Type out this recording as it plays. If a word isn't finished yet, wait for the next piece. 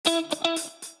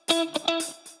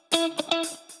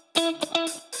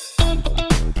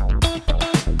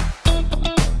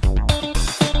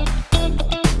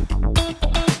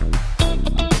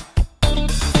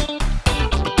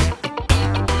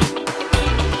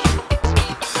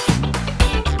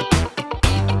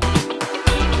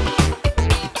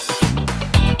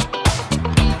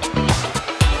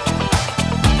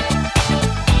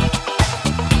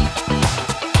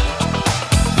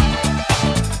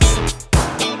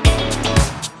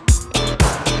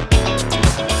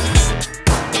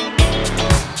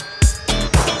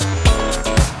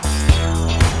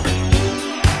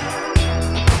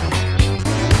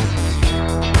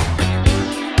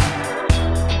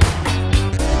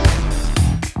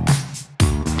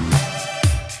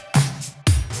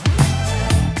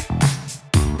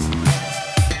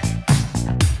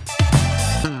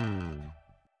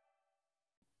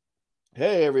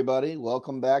everybody.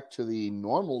 Welcome back to the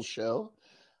normal show.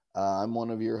 I'm one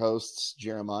of your hosts,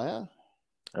 Jeremiah.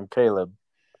 I'm Caleb.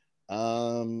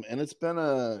 And it's been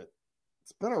a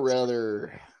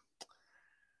rather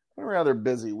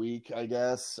busy week, I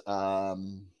guess.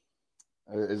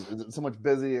 Is it so much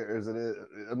busy, or is it?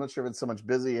 I'm not sure if it's so much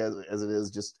busy as it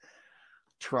is just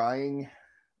trying.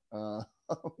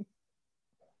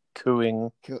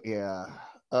 Cooing. Yeah.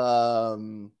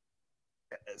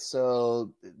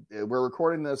 So we're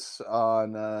recording this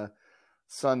on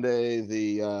Sunday,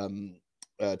 the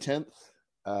 10th.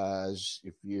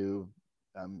 If you,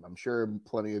 I'm sure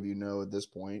plenty of you know at this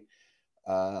point.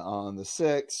 On the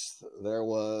 6th, there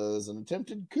was an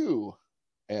attempted coup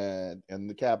at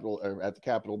the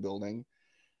Capitol building.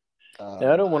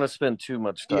 I don't want to spend too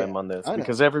much time on this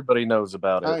because everybody knows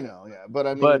about it. I know, yeah,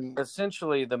 but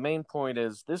essentially, the main point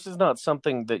is this is not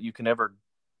something that you can ever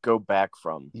go back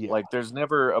from. Yeah. Like,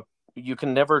 you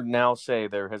can never now say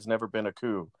there has never been a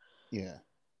coup. Yeah,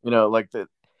 like that.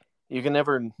 You can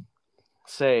never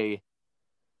say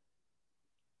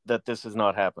that this has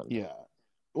not happened. Yeah.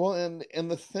 Well, and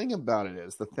the thing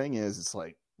is, it's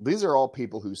like these are all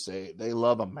people who say they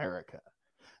love America.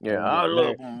 Yeah, I'm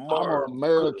an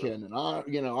American, and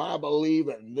I believe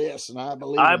in this, and I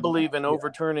believe in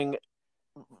overturning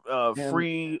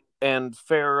free and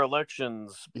fair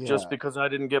elections just because I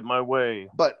didn't get my way.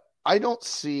 But I don't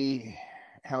see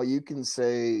how you can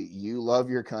say you love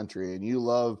your country and you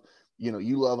love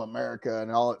America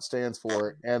and all it stands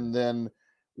for, and then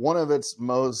one of its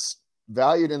most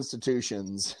valued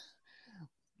institutions,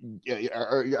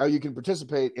 or you can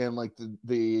participate in like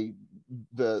the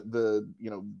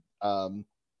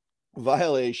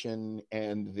violation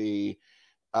and the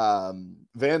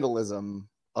vandalism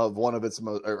of one of its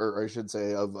most, or I should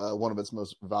say, of one of its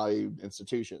most valued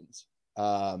institutions.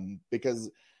 Because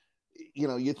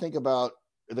you think about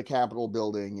the Capitol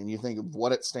building and you think of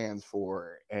what it stands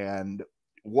for and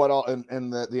what all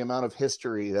and the amount of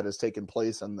history that has taken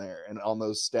place in there and on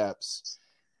those steps,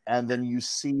 and then you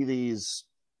see these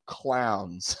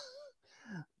clowns,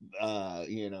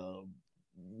 these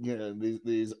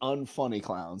unfunny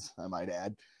clowns, I might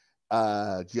add,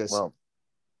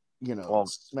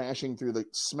 smashing through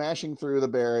the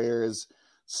barriers,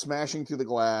 smashing through the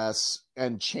glass,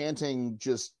 and chanting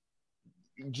just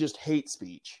hate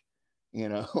speech,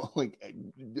 like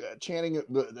chanting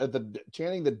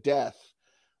the death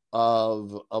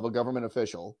of a government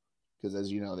official, because as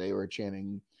you know, they were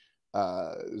chanting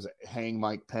hang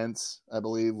Mike Pence, I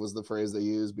believe was the phrase they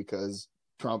used, because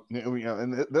Trump,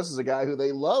 and this is a guy who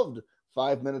they loved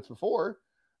 5 minutes before,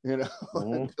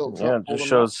 until Trump it just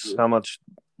shows how much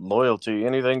loyalty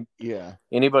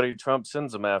anybody Trump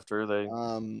sends them after, they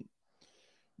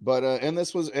but and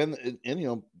this was and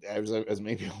as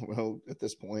maybe at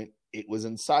this point, it was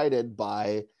incited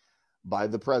by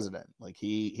the president. Like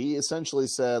he essentially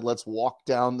said, let's walk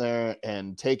down there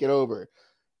and take it over.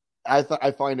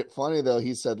 I find it funny though.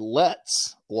 He said,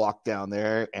 "Let's walk down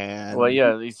there," and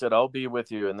he said, "I'll be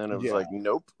with you," and then it was like,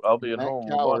 "Nope, I'll be at home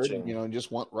watching." And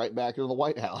just went right back into the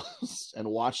White House and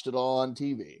watched it all on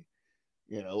TV.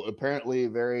 Apparently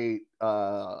very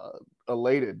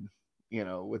elated,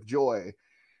 with joy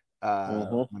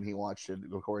when he watched it,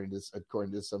 according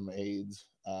to some aides.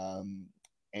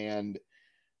 And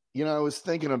I was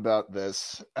thinking about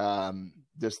this.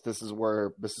 This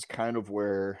is kind of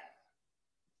where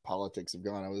politics have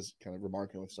gone. I was kind of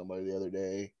remarking with somebody the other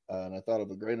day, and I thought of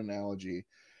a great analogy.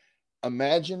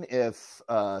 Imagine if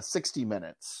 60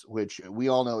 Minutes, which we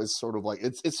all know is sort of like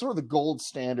it's sort of the gold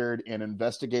standard in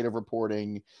investigative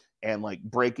reporting and like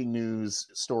breaking news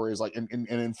stories, like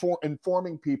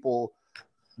informing people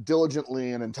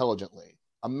diligently and intelligently.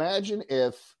 Imagine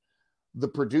if the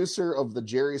producer of the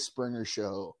Jerry Springer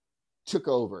show took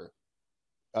over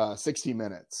 60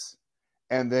 Minutes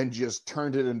and then just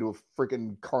turned it into a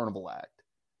freaking carnival act.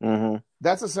 Mm-hmm.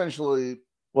 That's essentially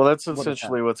what's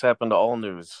happened to all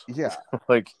news. Yeah.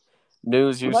 Like,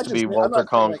 news used to be Walter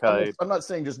Cronkite. I'm not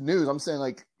saying just news. I'm saying,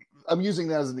 like, I'm using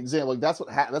that as an example. Like, that's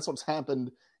what's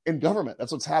happened in government.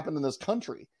 That's what's happened in this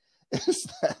country. Is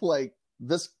that, like,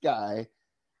 this guy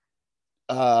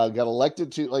got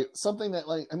elected to, like, something that,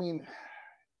 like, I mean,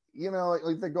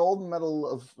 like the golden medal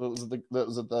of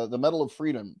the Medal of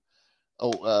Freedom,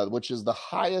 which is the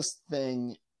highest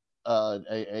thing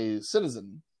a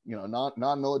citizen,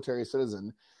 non-military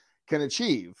citizen, can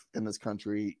achieve in this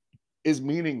country, is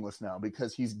meaningless now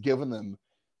because he's given them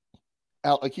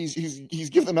out like he's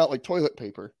given them out like toilet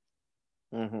paper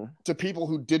to people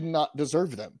who did not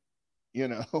deserve them,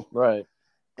 Right.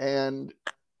 And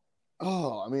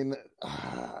Oh, I mean,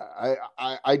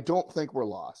 I don't think we're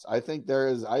lost. I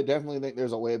definitely think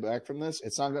there's a way back from this.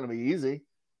 It's not going to be easy.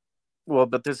 Well,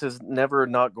 but this is never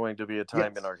not going to be a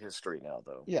time in Yes. our history now,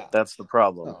 though. Yeah. That's the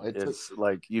problem. No, it took. It's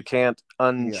like you can't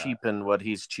Yeah. uncheapen what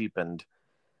he's cheapened,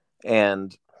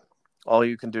 and all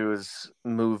you can do is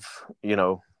move,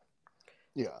 Yeah.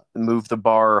 move the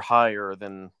bar higher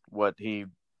than what he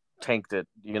tanked it,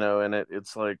 and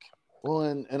it's like, Well,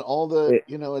 and all the,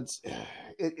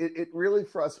 it really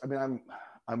frustrates. I mean,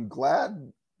 I'm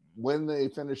glad when they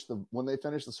finished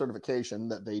the certification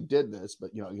that they did this,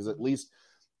 but because at least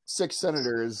 6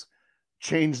 senators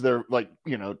changed their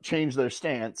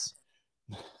stance.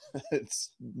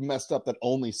 It's messed up that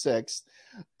only 6.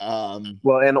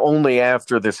 well, and only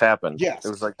after this happened. Yes, It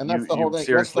was like and that's the whole you thing. That's the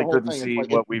seriously whole couldn't thing. It's see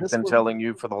like what we've been telling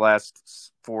you for the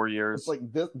last 4 It's years. like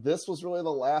this was really the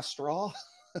last straw.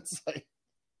 It's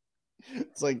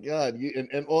like God,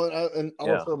 and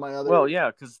also my other. Well, yeah,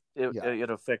 because it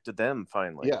affected them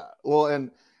finally. Yeah, well,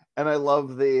 and I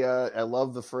love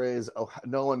the phrase. Oh,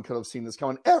 no one could have seen this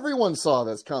coming. Everyone saw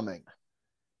this coming.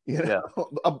 Yeah,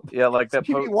 like that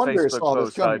Facebook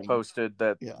post I posted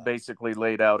that basically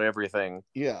laid out everything.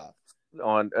 Yeah,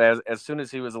 on as soon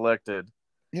as he was elected.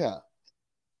 Yeah,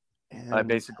 I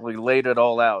basically laid it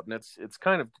all out, and it's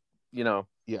kind of yeah,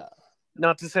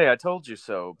 not to say I told you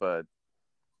so, but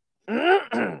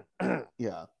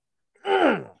yeah,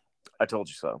 I told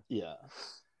you so. Yeah.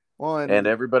 Well, and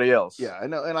everybody else. Yeah, I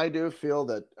know, and I do feel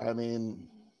that. I mean,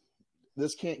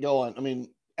 this can't go on. I mean,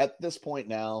 at this point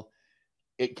now,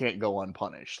 it can't go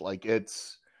unpunished. Like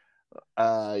it's,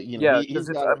 because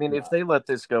if they let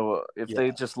this go, if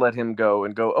they just let him go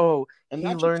and go, oh, and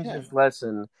he learned his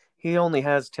lesson. He only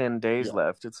has 10 days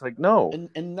left. It's like, no,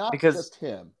 and not just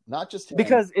him,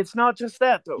 because it's not just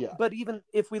that though. Yeah. But even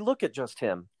if we look at just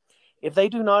him, if they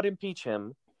do not impeach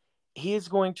him, he is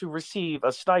going to receive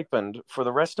a stipend for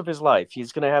the rest of his life.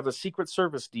 He's going to have a Secret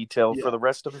Service detail for the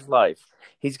rest of his life.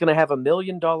 He's going to have $1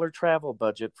 million travel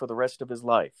budget for the rest of his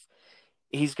life.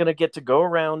 He's going to get to go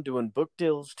around doing book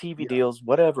deals, TV deals,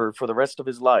 whatever, for the rest of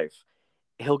his life.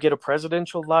 He'll get a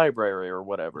presidential library or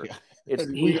whatever. Yeah.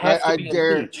 He has to be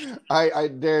impeached. I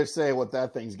dare say what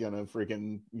that thing's going to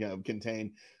freaking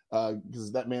contain,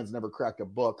 because that man's never cracked a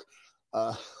book.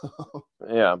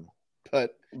 Yeah.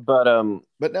 But I mean,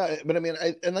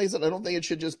 and like I said, I don't think it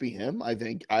should just be him. I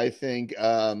think all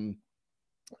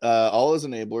his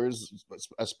enablers,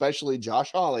 especially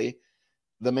Josh Hawley,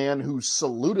 the man who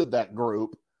saluted that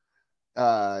group,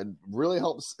 really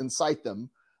helps incite them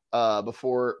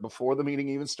before the meeting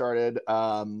even started.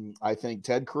 I think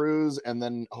Ted Cruz, and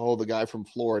then the guy from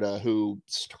Florida who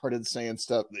started saying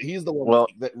stuff. He's the one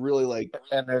that really like.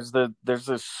 And there's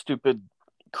this stupid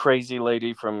crazy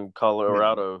lady from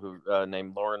Colorado who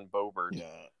named Lauren Boebert,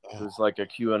 who's like a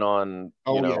QAnon.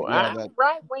 I'm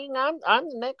right wing. I'm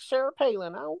the next Sarah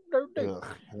Palin.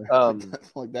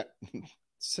 Like that.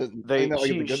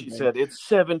 She said it's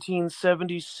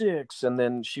 1776, and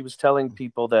then she was telling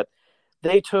people that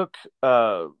they took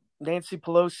Nancy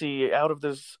Pelosi out of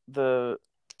the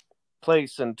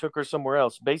place and took her somewhere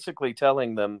else, basically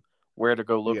telling them where to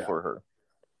go look for her.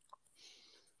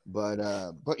 But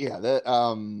yeah, that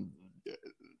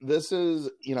this is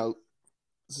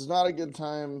not a good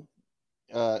time.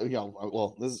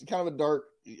 This is kind of a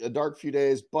dark few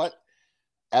days, but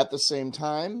at the same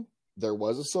time, there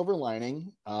was a silver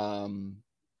lining. On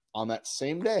that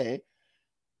same day,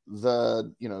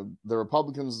 the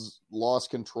Republicans lost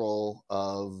control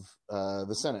of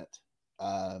the Senate.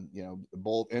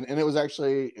 Both, and it was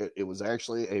actually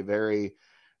a very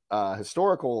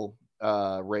historical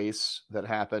race that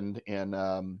happened in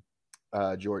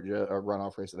Georgia, a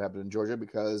runoff race that happened in Georgia,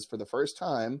 because for the first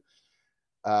time,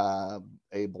 a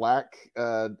black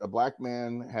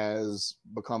man has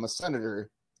become a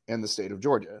senator in the state of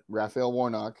Georgia. Raphael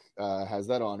Warnock has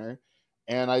that honor,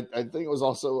 and I think it was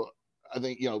also,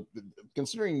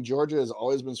 considering Georgia has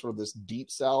always been sort of this deep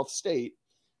South state,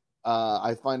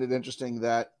 I find it interesting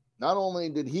that not only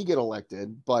did he get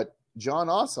elected, but John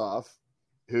Ossoff,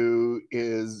 who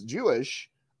is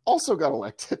Jewish, also got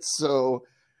elected. So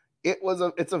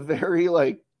it's a very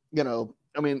so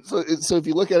if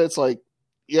you look at it, it's like,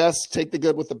 yes, take the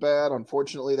good with the bad.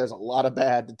 Unfortunately, there's a lot of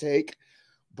bad to take,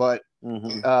 but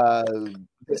and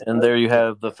there you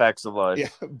have the facts of life. Yeah,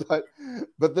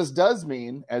 but this does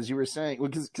mean, as you were saying,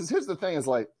 because here's the thing: is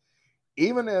like,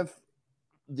 even if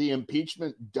the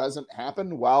impeachment doesn't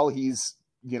happen while he's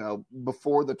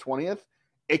before the 20th,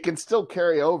 it can still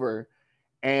carry over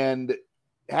and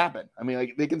happen. I mean,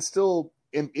 like, they can still,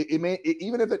 even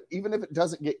if it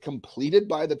doesn't get completed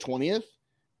by the 20th,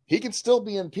 he can still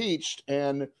be impeached,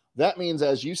 and that means,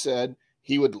 as you said,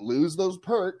 he would lose those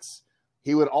perks.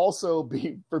 He would also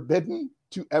be forbidden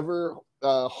to ever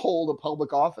hold a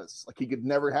public office. Like, he could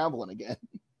never have one again.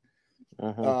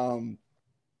 Mm-hmm.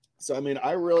 So, I mean,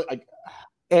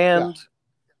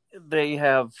 they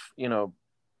have,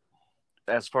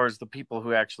 as far as the people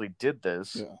who actually did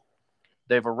this,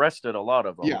 they've arrested a lot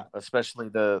of them, especially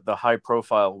the high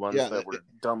profile ones that were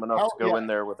dumb enough to go in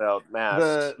there without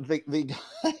masks.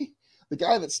 The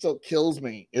guy that still kills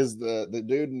me is the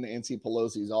dude in Nancy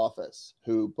Pelosi's office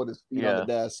who put his feet on the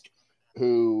desk,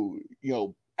 who,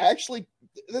 actually,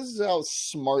 this is how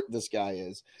smart this guy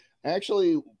is.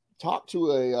 Actually talked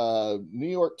to a New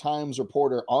York Times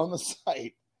reporter on the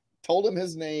site, told him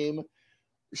his name,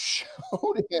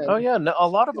 showed him. Oh yeah, no, a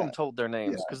lot of them told their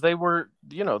names because they were,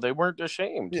 they weren't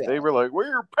ashamed. They were like,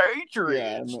 "We're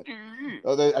patriots."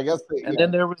 I guess. Then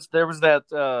there was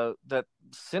that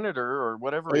senator or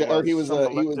whatever he was a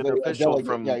delegate.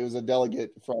 from he was a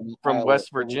delegate from West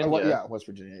Virginia. West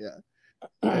Virginia.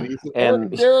 And he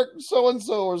said, Derek so and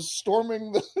so is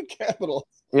storming the Capitol.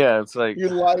 Yeah, it's like you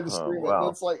live stream it. Wow.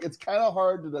 It's like, it's kind of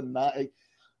hard to deny.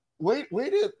 Way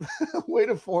to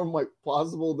form like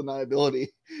plausible deniability.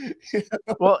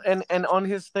 Well, and on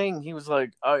his thing, he was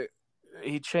like,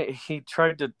 he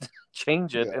tried to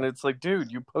change it, and it's like,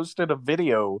 dude, you posted a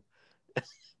video.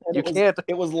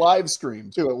 It was live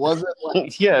streamed too. It wasn't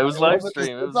like it was live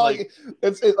streamed. It was like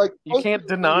you can't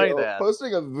deny that.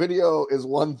 Posting a video is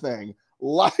one thing.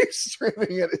 Live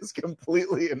streaming it is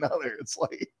completely another. It's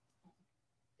like,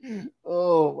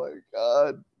 oh my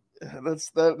god.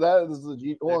 That is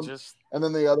the one. And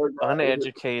then the other guy,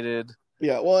 uneducated.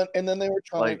 Well, and then they were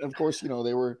trying, of course,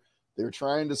 they were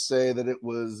trying to say that it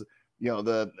was,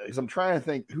 because I'm trying to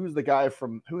think who's the guy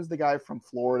from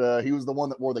Florida. He was the one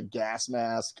that wore the gas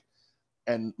mask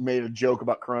and made a joke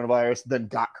about coronavirus, then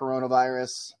got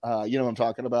coronavirus. You know what I'm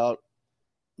talking about?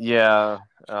 Yeah.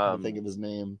 I can't think of his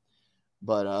name,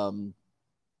 but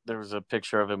there was a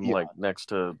picture of him next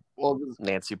to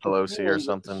Nancy Pelosi or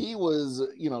something. He was,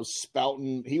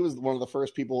 spouting. He was one of the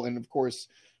first people, and of course,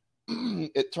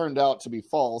 it turned out to be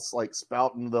false. Like,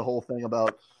 spouting the whole thing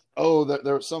about,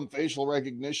 there was some facial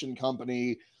recognition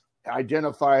company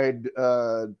identified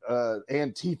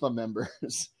Antifa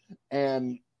members,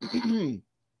 and and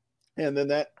then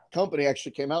that company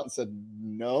actually came out and said,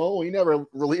 no, we never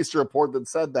released a report that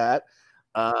said that.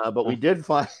 But we did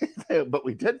find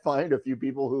a few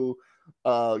people who,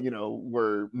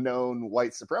 were known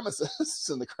white supremacists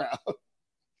in the crowd.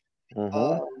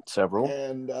 Several.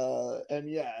 And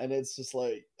it's just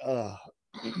like, that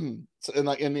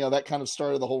kind of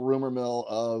started the whole rumor mill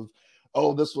of,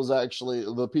 this was actually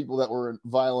the people that were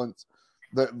violent.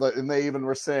 And they even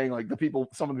were saying, like,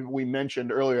 some of the people we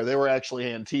mentioned earlier, they were actually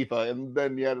Antifa. And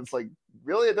then, it's like,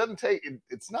 really,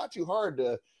 it's not too hard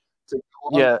to.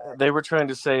 They were trying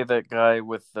to say that guy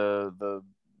with the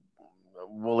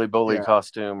woolly bully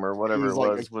costume or whatever it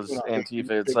was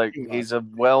Antifa. It's like he's a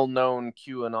well-known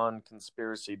QAnon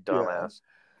conspiracy dumbass.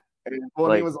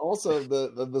 Well, he was also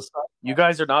the you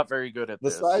guys are not very good at the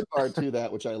this. sidebar to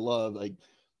that, which I love,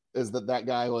 is that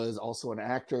guy was also an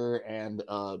actor and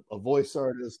a voice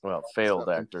artist. Well, failed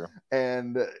actor.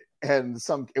 And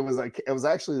it was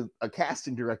actually a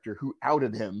casting director who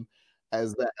outed him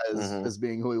as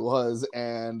being who he was,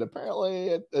 and apparently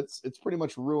it's pretty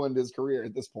much ruined his career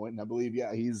at this point. And I believe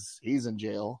he's in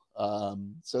jail.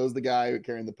 So is the guy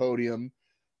carrying the podium,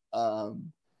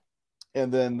 and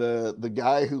then the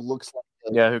guy who looks like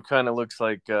who kind of looks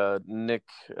like Nick.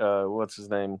 What's his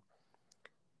name?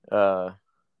 The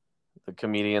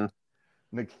comedian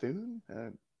Nick Thune.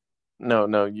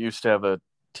 No, used to have a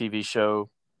TV show.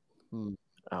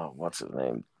 Oh, what's his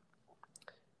name?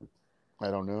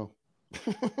 I don't know.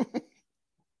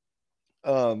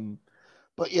 But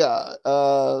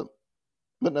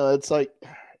no, it's like,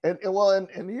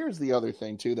 and here's the other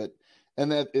thing too,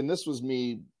 this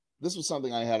was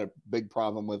something I had a big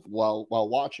problem with while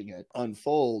watching it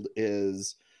unfold,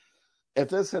 is if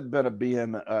this had been a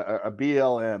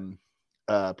BLM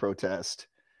protest,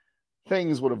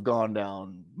 things would have gone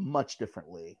down much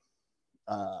differently,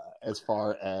 as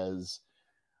far as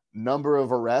number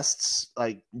of arrests,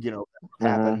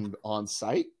 happened on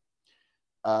site,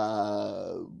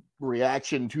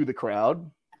 reaction to the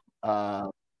crowd,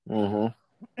 and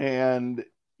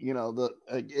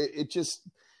it just,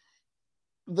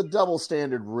 the double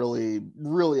standard really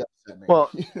upset me. Well,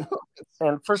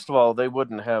 and first of all, they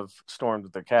wouldn't have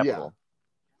stormed the Capitol.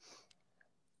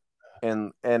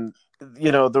 And the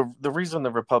reason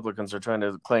the Republicans are trying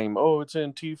to claim, it's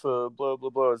Antifa, blah blah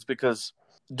blah, is because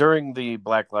during the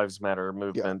Black Lives Matter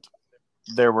movement,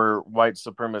 there were white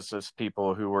supremacist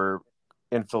people who were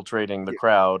infiltrating the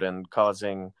crowd and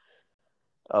causing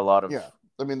a lot of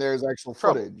I mean, there's actual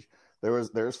footage.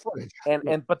 There's footage,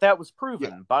 but that was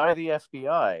proven by the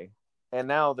FBI, and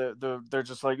now they're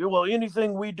just like, well,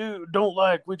 anything we don't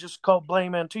like, we just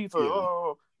blame Antifa.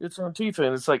 Oh, it's Antifa,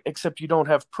 and it's like, except you don't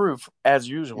have proof, as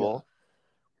usual.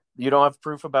 You don't have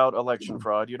proof about election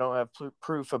fraud. You don't have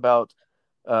proof about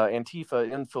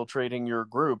Antifa infiltrating your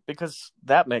group, because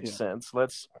that makes sense.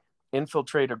 Let's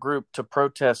infiltrate a group to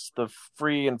protest the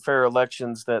free and fair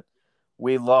elections that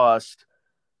we lost.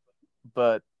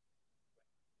 But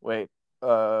wait,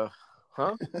 huh?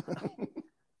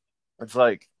 It's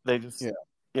like they just,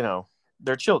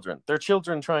 they're children. They're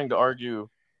children trying to argue,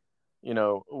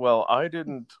 well, I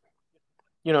didn't,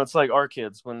 it's like our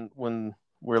kids when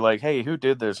we're like, hey, who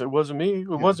did this? It wasn't me. It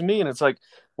wasn't me. And it's like,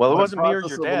 well, it wasn't me or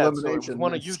your dad. So it was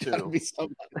one of you two.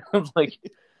 I'm like,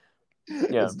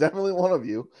 it's definitely one of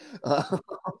you.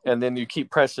 And then you keep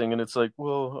pressing, and it's like,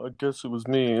 well, I guess it was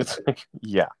me. It's like,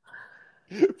 yeah.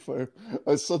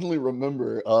 I suddenly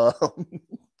remember. I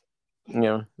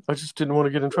just didn't want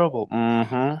to get in trouble.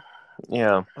 Mm-hmm.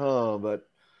 Yeah. Oh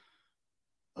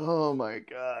my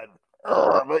God.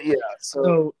 But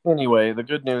So anyway, the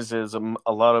good news is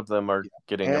a lot of them are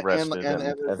getting arrested,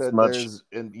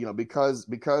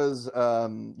 because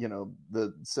the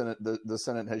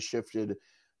Senate has shifted.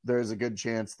 There's a good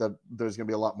chance that there's going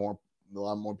to be a lot more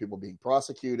people being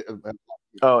prosecuted.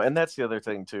 Oh, and that's the other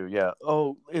thing too. Yeah.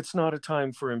 Oh, it's not a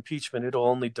time for impeachment. It'll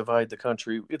only divide the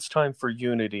country. It's time for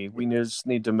unity. We just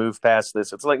need to move past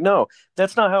this. It's like, no,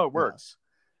 that's not how it works.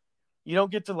 You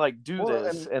don't get to do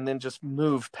this and then just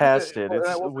move past it.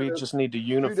 We just need to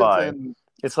unify.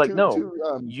 It's like,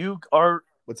 you are.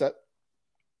 What's that?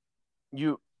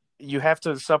 You have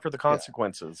to suffer the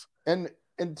consequences. And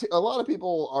a lot of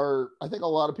people are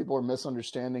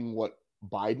misunderstanding what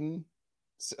Biden,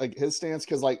 his stance,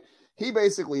 because he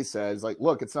basically says,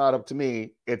 look, it's not up to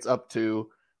me. It's up to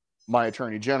my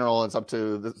attorney general. It's up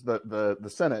to the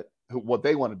Senate, what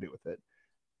they want to do with it.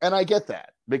 And I get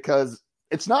that, because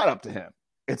it's not up to him.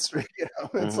 It's,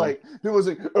 it's like, people was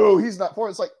like, oh, he's not for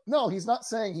it. It's like, no, he's not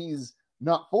saying he's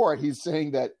not for it. He's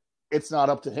saying that it's not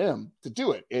up to him to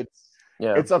do it.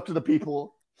 It's up to the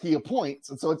people he appoints.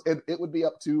 And so it would be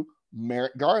up to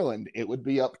Merrick Garland. It would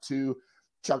be up to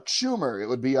Chuck Schumer. It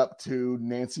would be up to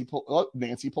Nancy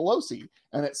Pelosi.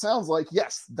 And it sounds like,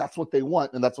 yes, that's what they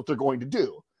want, and that's what they're going to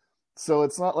do. So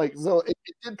it's not like, so it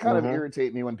did kind of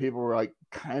irritate me when people were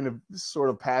kind of sort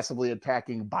of passively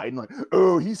attacking Biden,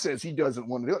 oh, he says he doesn't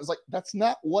want to do it. It's like, that's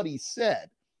not what he said.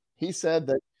 He said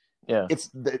that it's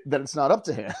not up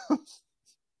to him.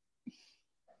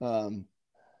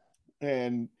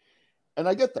 And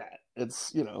I get that.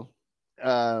 It's,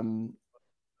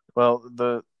 well,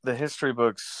 the history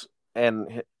books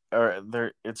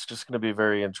it's just going to be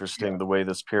very interesting the way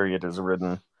this period is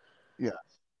written. Yeah.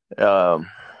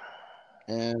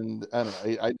 And I don't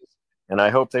know. And I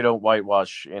hope they don't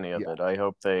whitewash any of it. I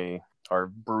hope they are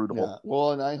brutal. Yeah.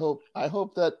 Well, and I hope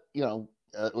that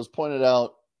it was pointed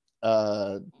out.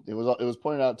 It was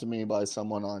pointed out to me by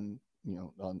someone on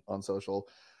social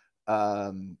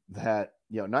that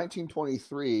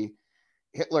 1923,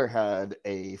 Hitler had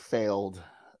a failed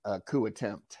coup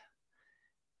attempt,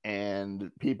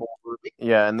 and people were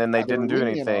and then they didn't do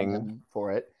anything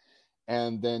for it.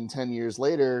 And then 10 years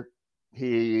later,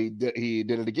 he did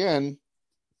it again.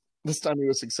 This time he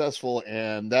was successful,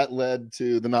 and that led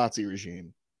to the Nazi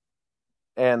regime.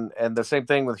 And the same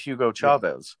thing with Hugo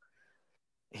Chavez.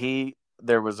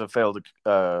 There was a failed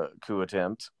coup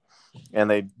attempt, and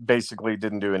they basically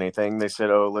didn't do anything. They said,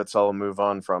 "Oh, let's all move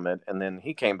on from it." And then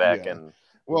he came back and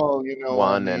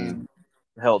won and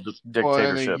held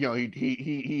dictatorship. Well,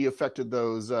 he affected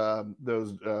those what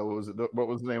was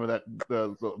the name of that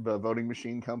the voting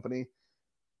machine company?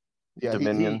 Yeah,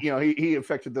 Dominion. He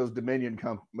affected those Dominion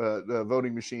the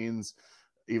voting machines,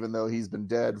 even though he's been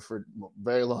dead for a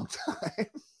very long time.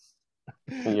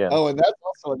 Yeah. Oh, and that's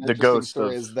also an interesting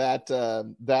story. Is that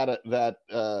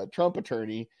Trump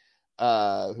attorney,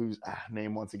 whose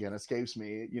name once again escapes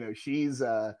me? She's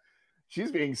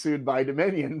being sued by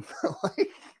Dominion for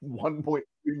 $1.3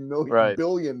 million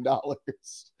billion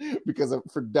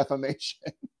for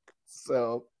defamation.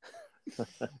 So.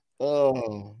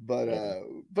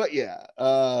 But yeah.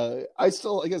 I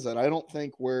still, like I said, I don't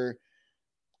think we're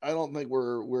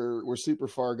super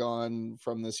far gone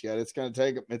from this yet. It's gonna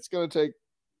take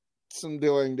some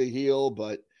doing to heal,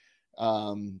 but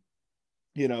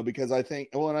because I think,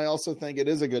 and I also think it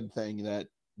is a good thing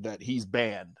that he's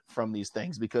banned from these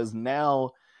things, because now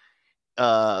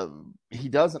he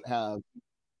doesn't have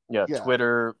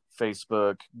Twitter,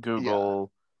 Facebook,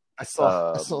 Google. I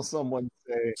saw someone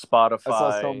say Spotify,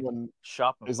 I saw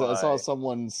Shopify.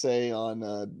 someone say on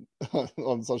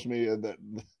on social media that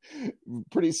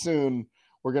pretty soon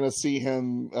we're gonna see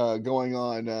him going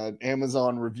on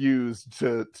Amazon reviews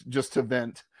just to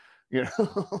vent, you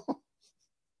know.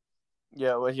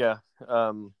 Yeah, well, yeah.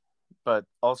 But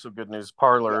also good news.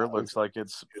 Parler Yeah, looks like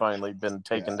it's finally been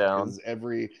taken down.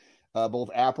 Because both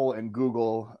Apple and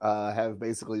Google have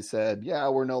basically said, yeah,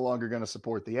 we're no longer going to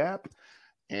support the app,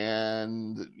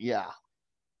 and yeah,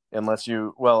 Unless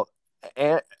you,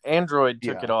 Android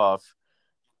took it off.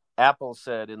 Apple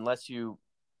said unless you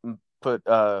put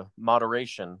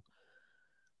moderation,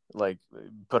 like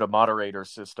put a moderator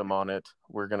system on it,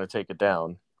 we're going to take it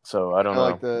down. So I don't know.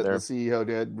 Like the CEO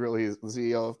did really. The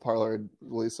CEO of Parler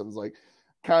released something like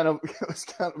kind of it was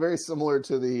kind of very similar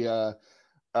to the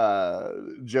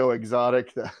Joe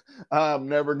Exotic. That I'm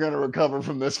never going to recover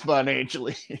from this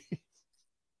financially.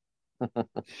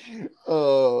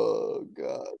 Oh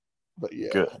God. But yeah.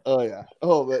 Good. Oh yeah.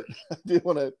 Oh, but I do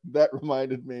want to. That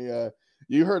reminded me.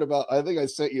 You heard about? I think I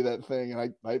sent you that thing,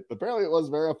 and I apparently it was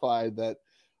verified that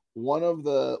one of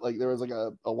the there was like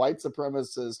a white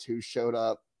supremacist who showed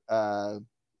up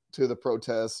to the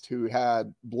protest who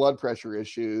had blood pressure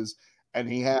issues, and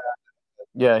he had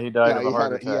he died of a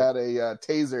heart attack. He had a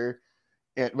taser,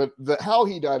 but how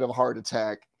he died of a heart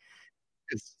attack.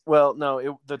 Well,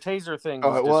 no, the taser thing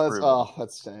was disproven. Oh,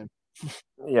 that's the same.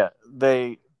 Yeah,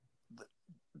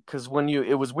 because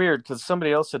it was weird because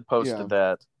somebody else had posted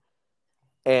that,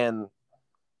 and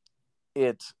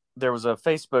there was a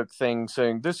Facebook thing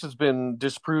saying this has been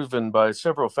disproven by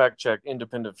several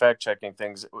independent fact checking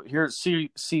things. Here's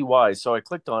see why. So I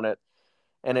clicked on it,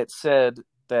 and it said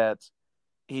that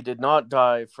he did not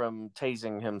die from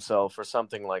tasing himself or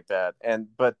something like that.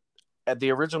 But at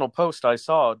the original post I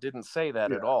saw didn't say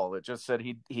that at all. It just said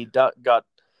he got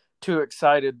too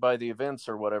excited by the events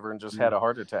or whatever and just had a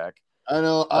heart attack. I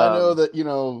know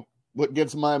that what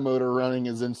gets my motor running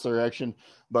is insurrection,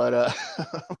 but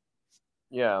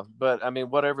yeah, but I mean,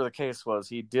 whatever the case was,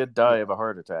 he did die of a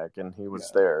heart attack, and he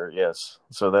was there. Yes,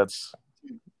 so that's.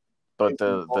 But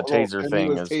the taser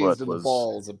thing is what was the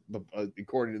balls,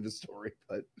 according to the story.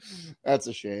 But that's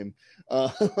a shame.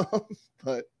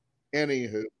 But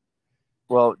anywho,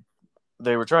 well,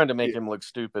 they were trying to make him look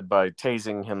stupid by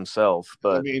tasing himself,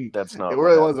 but I mean, that's not. It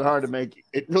really wasn't hard to make.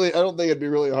 It really, I don't think it'd be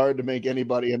really hard to make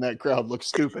anybody in that crowd look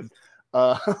stupid.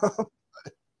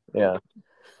 Yeah.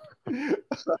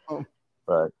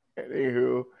 Right.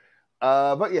 Anywho,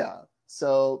 but yeah.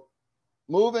 So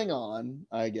moving on,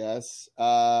 I guess.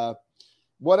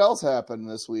 What else happened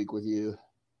this week with you?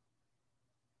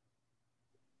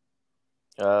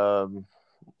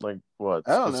 Like what?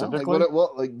 I don't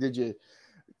know. Like did you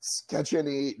catch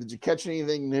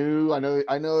anything new? I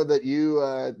know that you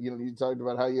you talked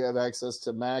about how you have access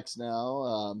to Max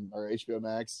now, or HBO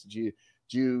Max. Did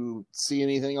you see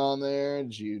anything on there?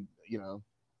 Did you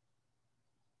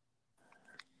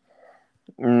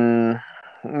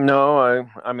No,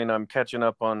 I mean I'm catching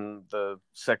up on the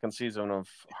second season of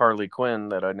Harley Quinn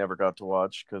that I never got to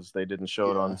watch because they didn't show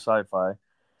it on Sci-Fi.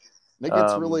 It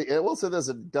gets really. It will say this.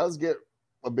 It does get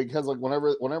because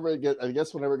whenever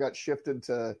it got shifted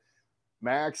to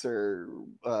Max or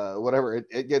whatever,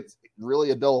 it gets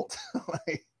really adult.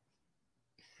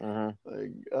 But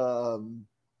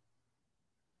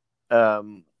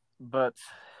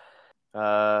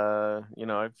I've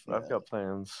got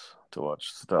plans to watch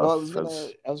stuff. Well,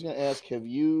 I was gonna ask, have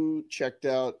you checked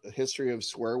out the history of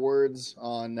swear words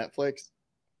on Netflix?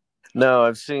 No,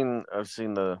 I've seen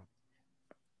the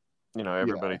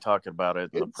everybody talking about it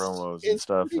in the promos and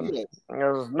stuff. And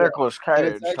Nicolas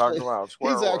Cage talking about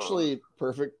swear words. He's actually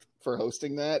perfect for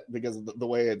hosting that because of the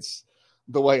way it's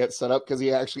set up. Because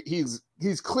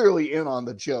he's clearly in on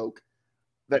the joke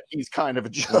that he's kind of a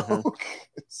joke.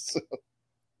 So,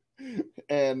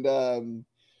 and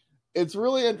it's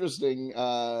really interesting,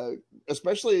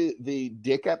 especially the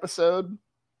Dick episode.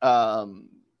 I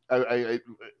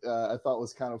thought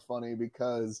was kind of funny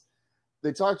because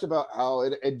they talked about how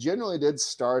it generally did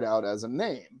start out as a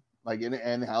name,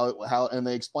 and how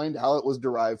they explained how it was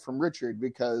derived from Richard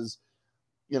because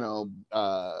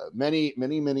many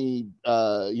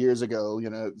years ago,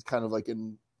 it's kind of like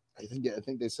I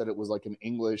think they said it was like an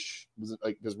English, was it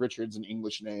like because Richard's an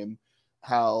English name,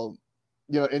 how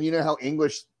and how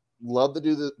English love to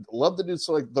do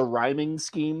sort of like the rhyming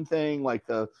scheme thing, like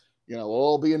the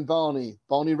all being Bonnie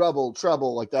Rubble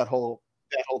Trouble, like that whole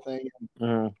thing.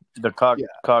 The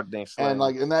cognate slang.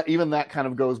 And that kind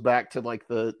of goes back to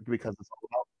because it's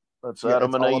all about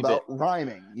Adam and Eve. About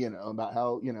rhyming, about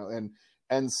how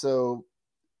and so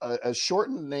a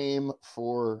shortened name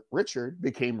for Richard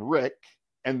became Rick,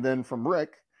 and then from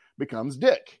Rick becomes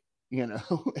Dick,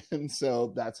 and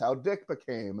so that's how Dick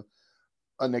became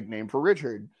a nickname for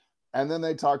Richard. And then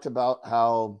they talked about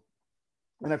how,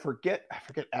 and I forget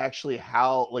actually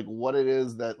how, like, what it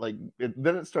is that, like,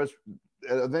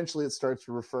 eventually it starts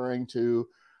referring to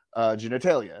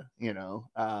genitalia,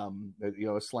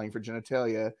 slang for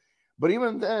genitalia. But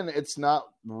even then, it's not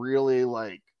really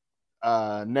like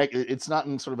it's not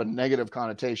in sort of a negative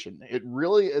connotation. It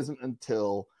really isn't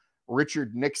until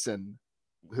Richard Nixon,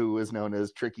 who is known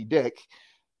as Tricky Dick,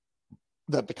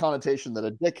 that the connotation that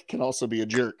a dick can also be a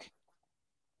jerk,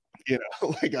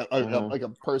 like a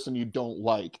person you don't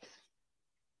like.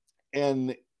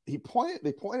 And they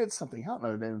pointed something out, and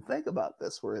I didn't even think about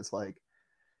this, where it's like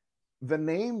the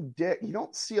name Dick. You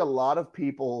don't see a lot of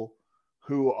people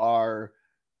who are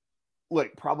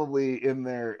like probably in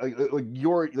their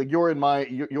yours and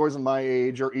my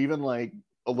age, or even like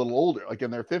a little older, like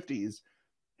in their 50s,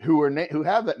 who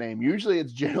have that name. Usually,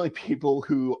 it's generally people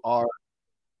who are.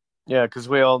 Yeah, because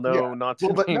we all know not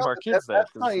to name our kids that,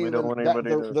 because we don't want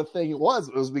anybody to. The thing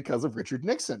was because of Richard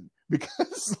Nixon,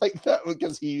 because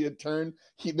he had turned.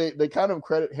 They kind of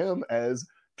credit him as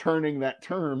turning that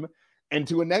term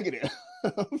into a negative,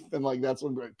 and like that's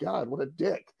when God, what a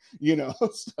dick,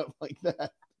 stuff like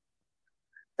that.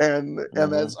 And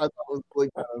that's, I thought was like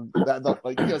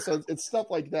that, so it's stuff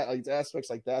like that, like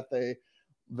aspects like that they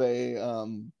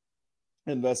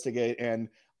investigate. And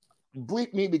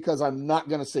bleep me, because I'm not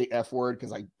going to say F word,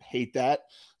 because I hate that.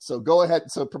 So go ahead.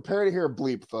 So prepare to hear a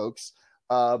bleep, folks.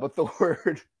 But the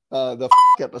word, the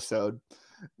episode,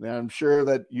 and I'm sure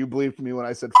that you bleeped me when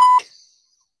I said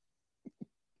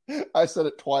I said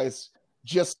it twice.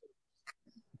 Just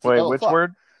wait, which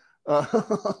word?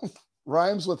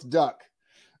 Rhymes with duck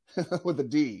with a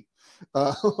D.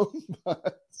 But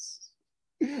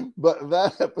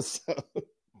that episode.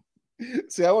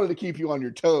 See, I wanted to keep you on your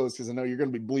toes, because I know you're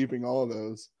going to be bleeping all of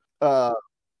those.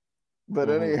 But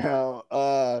anyhow,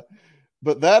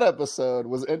 but that episode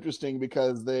was interesting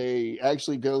because they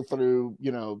actually go through,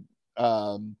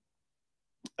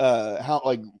 how,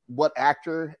 like, what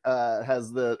actor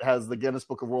has the Guinness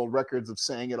Book of World Records of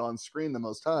saying it on screen the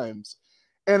most times.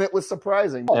 And it was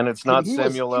surprising. And it's not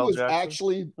Samuel L. Jackson? He was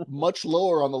actually much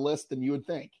lower on the list than you would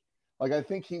think. Like, I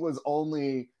think he was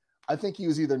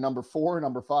either number 4 or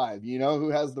number 5. You know who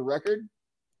has the record?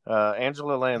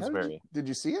 Angela Lansbury. Did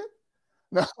you see it?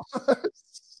 No.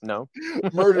 No.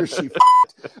 Murder She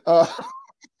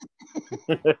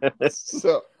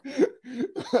So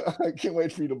I can't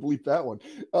wait for you to bleep that one.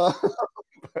 But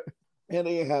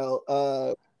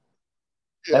anyhow,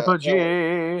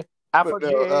 Apogee.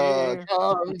 Apogee.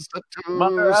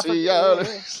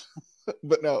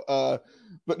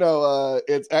 But no,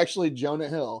 it's actually Jonah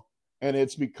Hill. And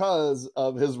it's because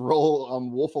of his role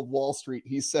on Wolf of Wall Street.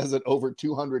 He says it over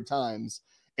 200 times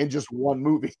in just one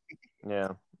movie.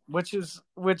 Yeah, which is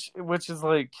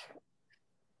like,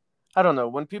 I don't know.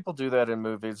 When people do that in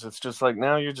movies, it's just like,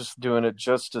 now you're just doing it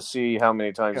just to see how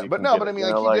many times. Yeah, you but can no, get but it, I mean,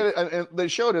 like, he did it, and they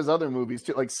showed his other movies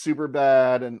too, like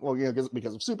Superbad, and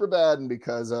because of Superbad, and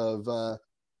because of.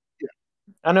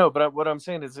 I know, but what I'm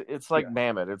saying is, it's like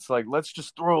Mammoth. It's like, let's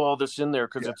just throw all this in there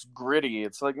because it's gritty.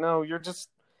 It's like, no, you're just.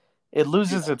 It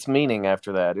loses its meaning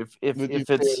after that. If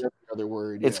it's another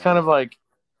word, it's kind of like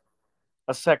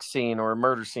a sex scene or a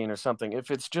murder scene or something. If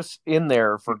it's just in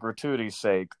there for gratuity's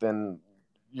sake, then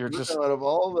you're just out of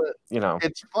all the.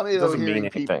 It's funny though hearing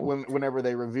people whenever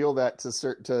they reveal that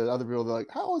to other people, they're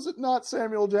like, "How is it not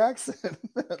Samuel Jackson?"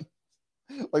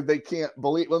 Like, they can't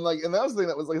believe. When, like, and that was the thing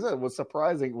that was, like I said, was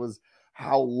surprising, was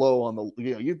how low on the.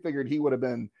 You figured he would have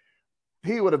been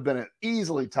an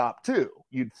easily top 2.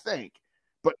 You'd think.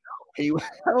 But no,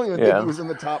 I don't even think he was in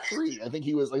the top 3. I think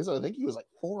he was, like I said, I think he was like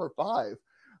 4 or 5.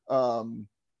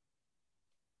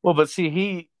 Well, but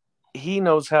see, he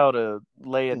knows how to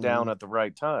lay it down at the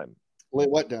right time. Lay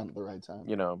what down at the right time?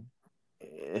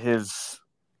 His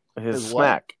smack.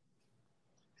 What?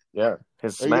 Yeah,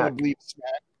 his smack. Are you gonna bleep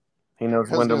smack? He knows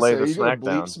when to lay the smack down.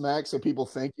 Are you gonna bleep smack so people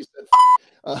think you said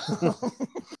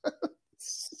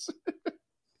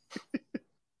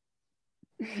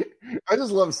I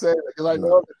just love saying it, because I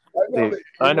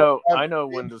know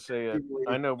when to say it.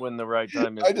 I know when the right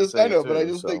time is. I know, but I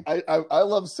just think I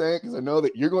love saying it, because I know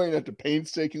that you're going to have to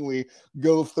painstakingly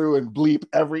go through and bleep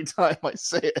every time I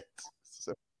say it.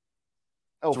 So,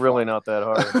 it's really not that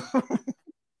hard.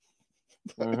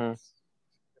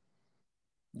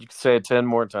 You can say it 10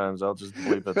 more times. I'll just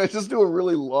bleep it. I just do a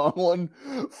really long one.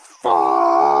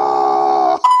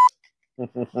 Fuck!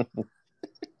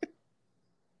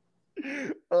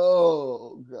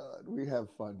 Oh God, we have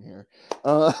fun here.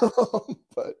 But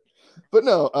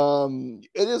no,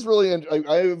 it is really.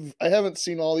 I haven't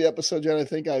seen all the episodes yet. I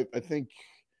think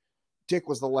Dick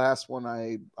was the last one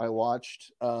I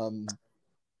watched.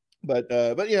 But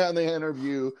yeah, and they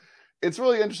interview. It's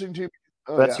really interesting too.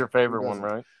 Oh, That's yeah, your favorite one,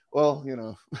 right? Well,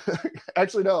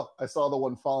 actually no. I saw the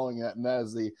one following it, and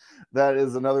that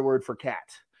is another word for cat.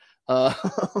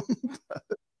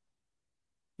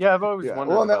 Yeah, I've always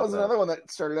wondered. Well, and that was another one that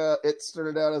started out. It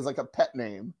started out as like a pet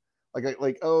name,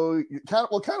 like oh,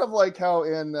 kind of like how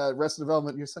in Arrested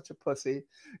Development, you're such a pussy,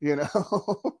 a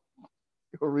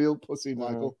real pussy,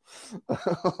 Michael.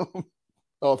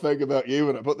 I'll think about you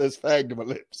when I put this fag to my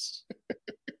lips.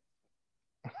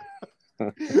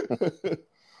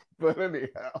 But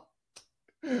anyhow,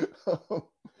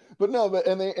 but no,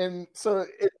 so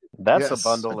that's a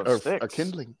bundle of sticks, a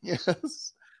kindling,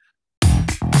 yes.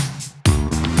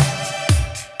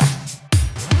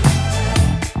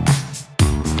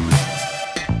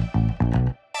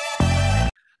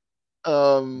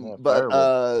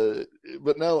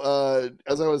 But no,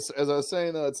 as I was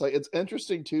saying though, it's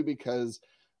interesting too, because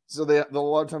so a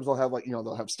lot of times they'll have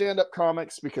they'll have stand-up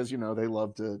comics, because they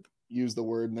love to use the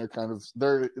word, and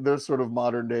they're sort of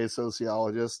modern day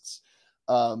sociologists,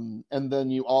 and then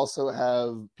you also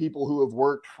have people who have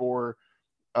worked for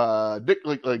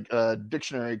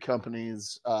dictionary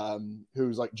companies,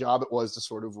 whose job it was to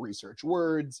sort of research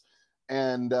words,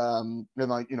 and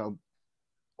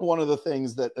one of the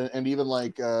things that, and even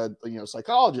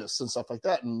psychologists and stuff like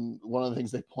that, and one of the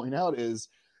things they point out is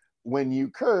when you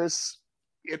curse,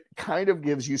 it kind of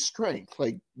gives you strength.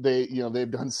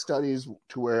 They've done studies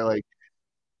to where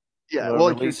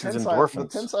the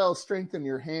tensile strength in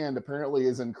your hand apparently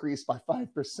is increased by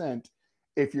 5%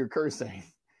 if you're cursing.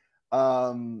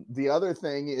 The other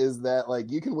thing is that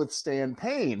you can withstand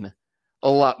pain a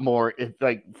lot more if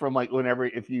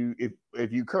you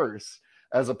curse,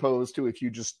 as opposed to if you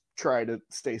just try to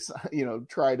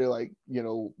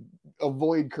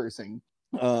avoid cursing.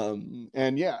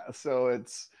 And yeah, so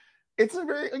it's a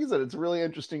very, like I said, it's a really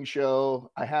interesting show.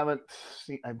 I'm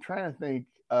trying to think.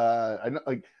 I know,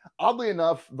 oddly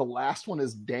enough, the last one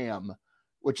is Damn,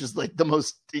 which is the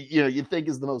most, you'd think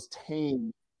is the most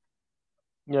tame.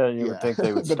 Yeah, you would think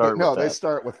they would start with that. They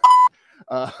start with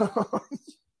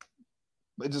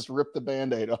they just rip the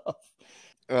Band-Aid off.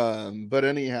 But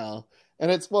anyhow,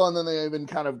 and and then they even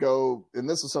kind of go, and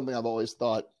this is something I've always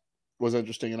thought was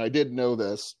interesting, and I did know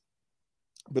this,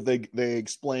 but they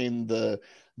explain the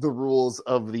rules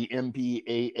of the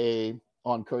MPAA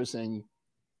on cursing,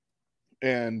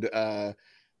 and how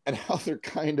they're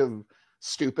kind of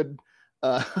stupid.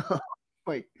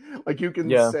 You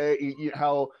can say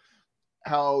how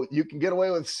you can get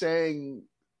away with saying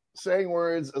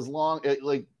words as long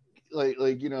if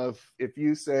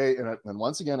you say, and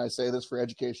once again I say this for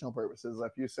educational purposes,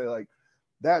 if you say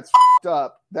that's f***ed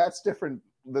up, that's different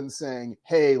than saying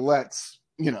hey let's,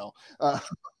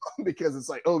 because it's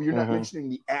you're not mentioning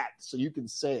the at, so you can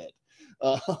say it,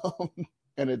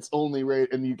 and it's only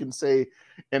and you can say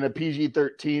in a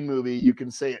PG-13 movie you can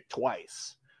say it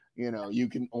twice, you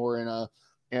can, or in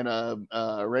a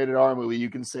rated R movie you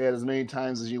can say it as many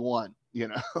times as you want,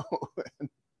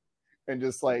 and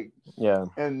just because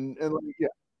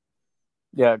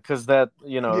that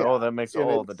that makes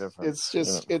all the difference. It's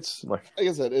just it's like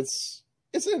I said, it's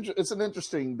an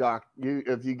interesting doc.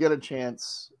 If you get a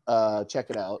chance, check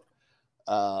it out.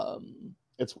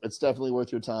 It's definitely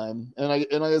worth your time. And like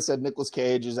I said, Nicolas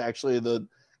Cage is actually the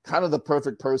kind of the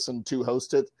perfect person to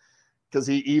host it, because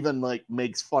he even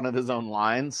makes fun of his own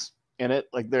lines in it.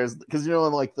 There's, because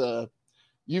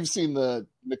you've seen the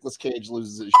Nicolas Cage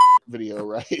loses his video,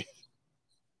 right?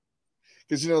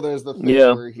 Because there's the thing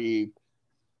where he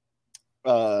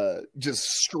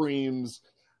just screams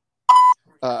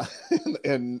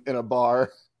in a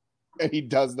bar, and he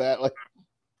does that,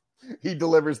 he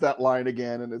delivers that line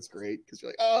again, and it's great because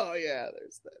you're oh yeah,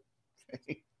 there's that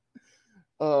thing.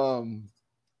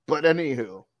 But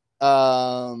anywho,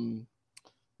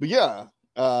 but yeah,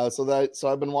 so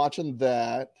I've been watching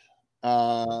that.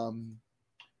 God,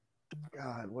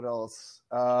 what else?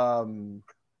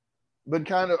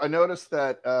 But I noticed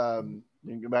that you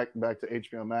can go back to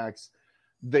HBO Max.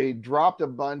 They dropped a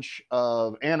bunch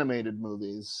of animated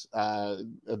movies at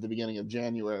the beginning of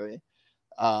January,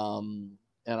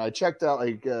 and I checked out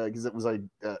because it was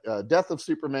Death of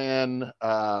Superman,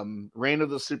 Reign of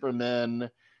the Supermen,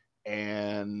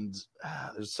 and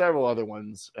there's several other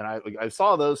ones, and I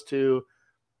saw those two.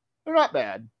 They're not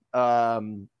bad.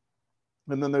 And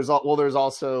then there's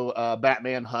also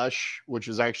Batman Hush, which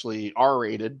is actually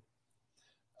R-rated.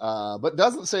 But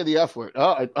doesn't say the F word.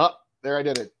 There, I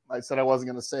did it. I said I wasn't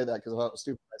going to say that because I thought it was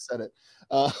stupid. I said it.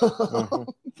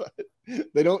 But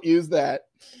they don't use that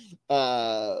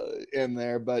in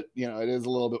there. But it is a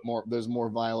little bit more. There's more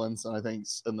violence, and I think,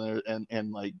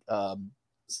 and like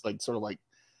it's like sort of like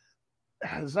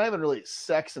there's not even really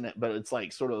sex in it, but it's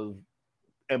like sort of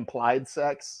implied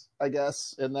sex, I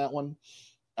guess, in that one.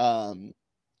 And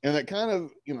it kind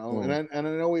of, and I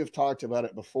know we've talked about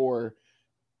it before.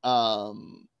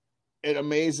 It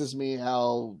amazes me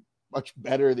how much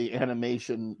better the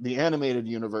animated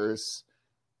universe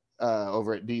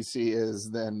over at DC is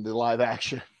than the live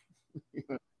action.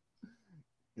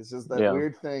 It's just that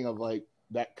weird thing of like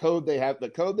that code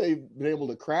they've been able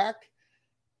to crack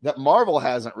that Marvel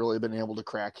hasn't really been able to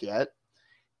crack yet.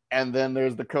 And then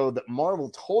there's the code that Marvel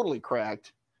totally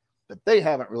cracked that they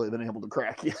haven't really been able to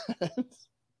crack yet.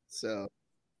 So.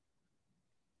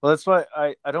 Well, that's why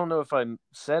I don't know if I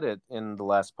said it in the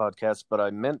last podcast, but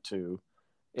I meant to,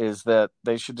 is that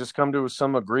they should just come to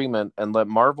some agreement and let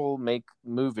Marvel make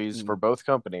movies for both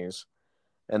companies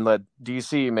and let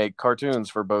DC make cartoons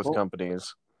for both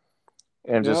companies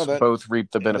and just both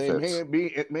reap the benefits.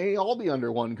 It may all be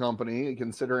under one company,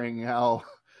 considering how,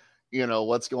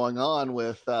 what's going on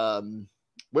with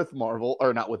Marvel,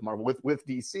 or not with Marvel, with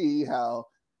DC,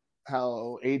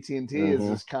 how AT&T is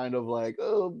just kind of like,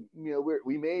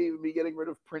 we may even be getting rid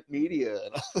of print media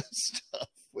and all this stuff,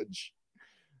 which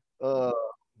so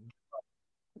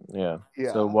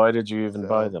why did you even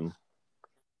buy them?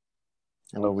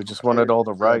 Well, we just wanted all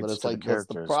the rights, but it's like, that's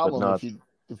the problem. Not... if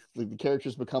the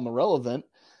characters become irrelevant,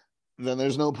 then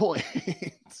there's no point.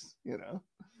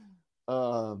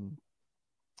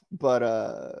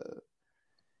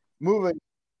 Moving.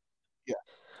 Yeah.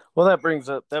 Well, that brings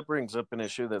up an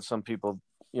issue that some people,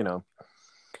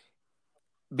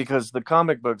 because the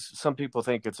comic books, some people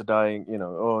think it's a dying,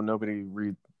 nobody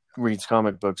reads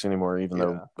comic books anymore, even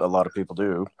though a lot of people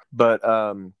do. But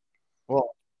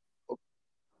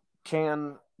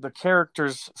can the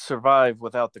characters survive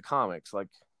without the comics? Like,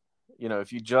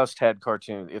 if you just had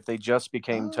cartoons, if they just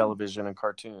became television and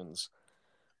cartoons,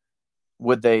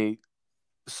 would they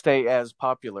stay as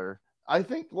popular? I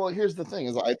think. Well, here's the thing: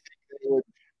 I think they would.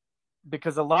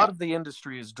 Because a lot of the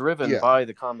industry is driven by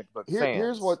the comic book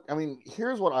fans.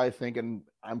 Here's what I think, and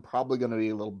I'm probably going to be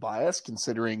a little biased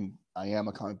considering I am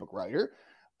a comic book writer.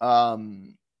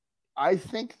 I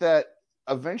think that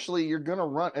eventually you're going to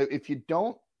run, if you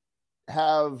don't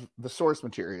have the source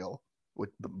material,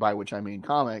 by which I mean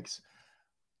comics,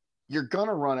 you're going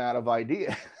to run out of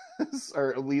ideas,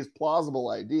 or at least plausible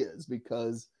ideas,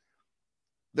 because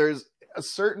there's a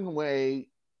certain way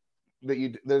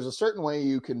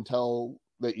you can tell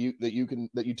that you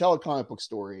tell a comic book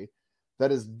story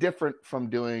that is different from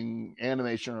doing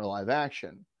animation or live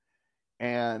action.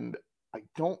 And I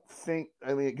don't think,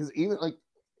 because even like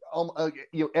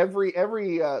every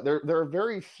there are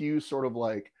very few sort of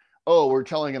like, we're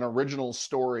telling an original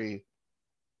story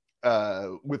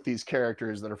with these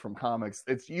characters that are from comics.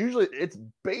 It's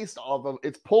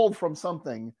pulled from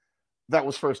something that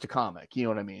was first a comic, you know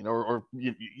what I mean? Or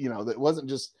that wasn't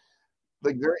just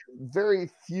like very, very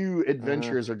few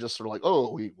adventures are just sort of like,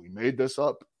 we made this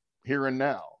up here and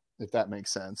now, if that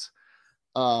makes sense.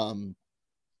 And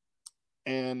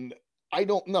I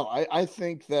don't know. I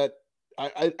think that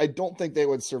I don't think they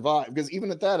would survive, because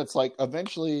even at that, it's like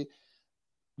eventually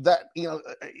that,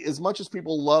 as much as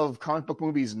people love comic book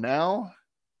movies now,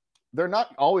 they're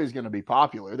not always going to be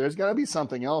popular. There's going to be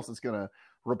something else that's going to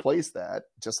replace that,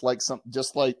 just like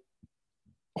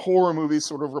horror movies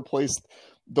sort of replaced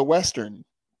the Western,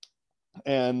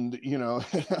 and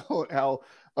how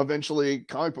eventually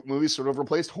comic book movies sort of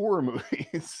replaced horror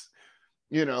movies.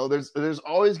 There's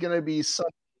always going to be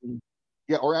something,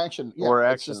 or action, or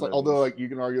action. It's just like, although like you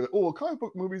can argue that comic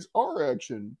book movies are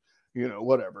action,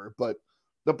 whatever. But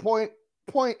the point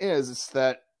is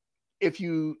that if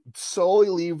you solely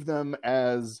leave them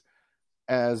as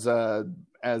just a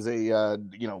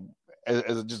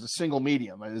single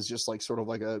medium, it's just like sort of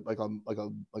like a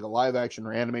live action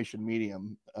or animation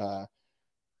medium,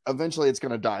 eventually it's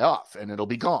going to die off and it'll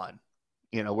be gone.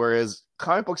 Whereas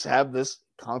comic books have this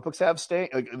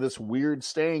weird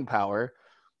staying power,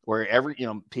 where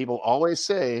people always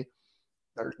say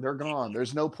they're gone.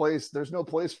 There's no place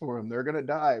for them. They're going to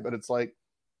die. But it's like,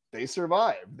 they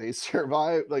survive.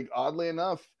 Like, oddly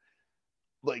enough,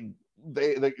 like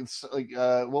I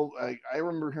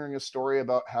remember hearing a story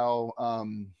about how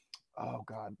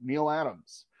Neil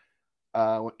Adams,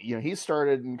 he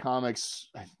started in comics,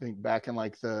 I think back in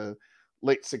like the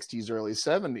late 60s, early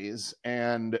 70s,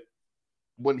 and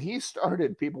when he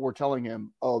started, people were telling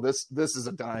him, this is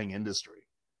a dying industry.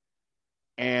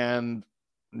 And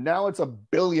now it's $1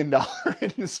 billion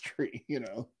industry,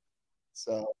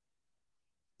 So,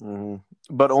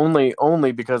 but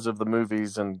only because of the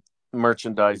movies and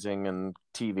merchandising and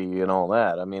TV and all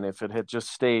that. I mean, if it had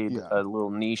just stayed a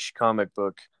little niche comic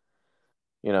book,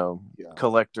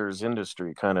 collector's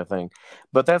industry kind of thing.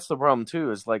 But that's the problem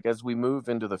too, is like, as we move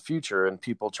into the future and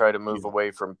people try to move away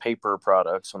from paper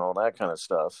products and all that kind of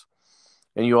stuff,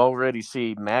 and you already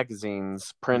see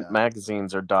print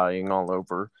magazines are dying all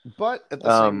over. But at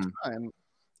the same time,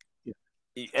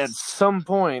 at some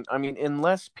point, I mean,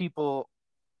 unless people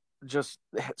just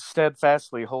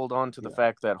steadfastly hold on to the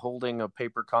fact that holding a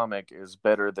paper comic is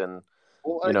better than,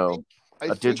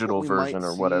 a digital version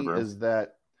or whatever, is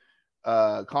that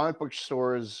comic book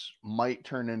stores might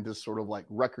turn into sort of like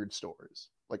record stores,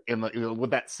 like with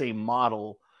that same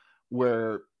model,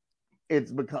 where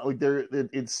it's become like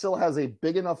it still has a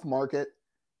big enough market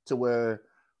to where,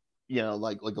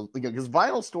 because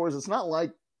vinyl stores, it's not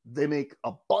like they make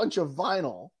a bunch of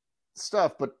vinyl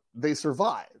stuff, but they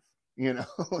survive, and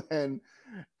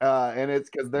it's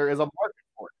because there is a market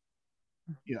for it.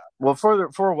 Yeah. Well,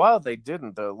 for a while they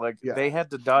didn't, though. Like they had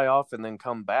to die off and then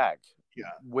come back.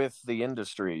 With the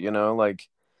industry,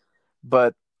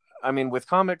 but I mean, with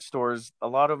comic stores, a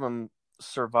lot of them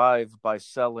survive by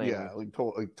selling, like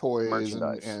toys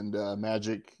and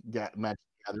Magic Gathering,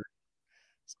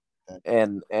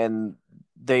 and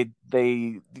they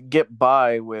get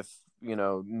by with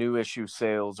new issue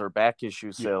sales or back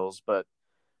issue sales, but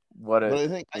I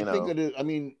think it is. I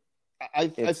mean, I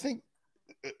think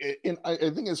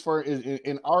as far as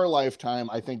in our lifetime,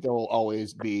 I think there will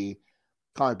always be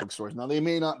comic book stores. Now, they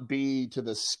may not be to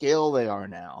the scale they are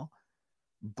now,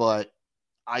 but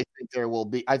I think there will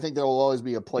always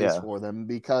be a place for them,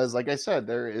 because, like I said,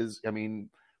 there is. I mean,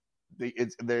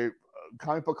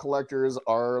 comic book collectors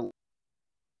are,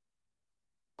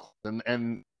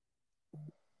 and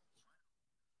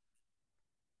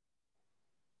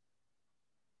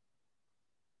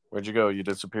where'd you go? You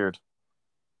disappeared.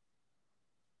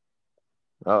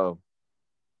 Oh,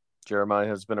 Jeremiah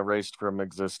has been erased from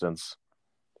existence.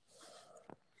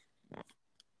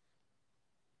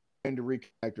 To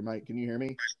reconnect, Mike, can you hear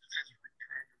me?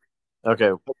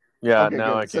 Okay. Yeah, okay,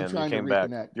 now good. I can. You came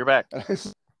back. You're back.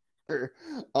 It's kind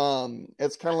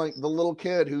of like the little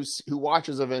kid who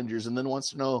watches Avengers and then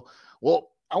wants to know, well,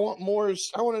 I want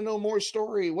to know more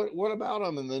story. What about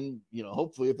them? And then,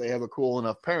 hopefully if they have a cool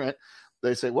enough parent,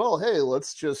 they say, well, hey,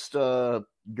 let's just go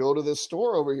to this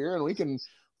store over here and we can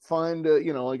find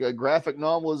like a graphic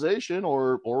novelization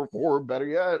or better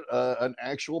yet, an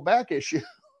actual back issue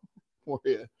for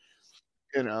you.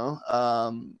 So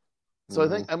I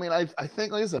think, I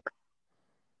think, like I said,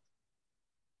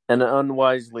 and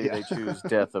unwisely they choose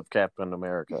Death of Captain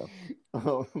America.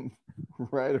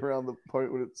 Right around the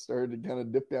point when it started to kind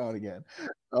of dip down again.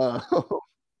 But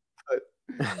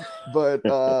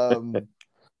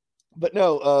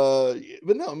no. I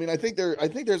mean, I think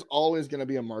there's always going to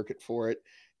be a market for it.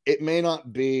 It may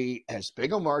not be as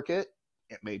big a market.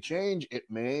 It may change. It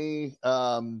may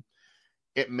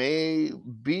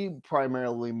be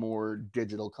primarily more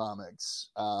digital comics.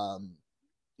 I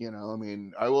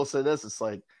mean, I will say this: it's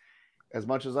like, as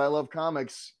much as I love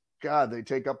comics, God, they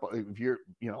take up, if you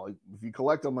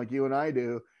collect them like you and I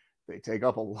do, they take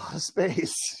up a lot of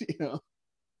space, and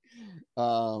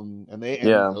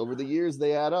over the years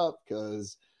they add up,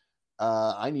 because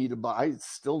I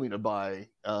still need to buy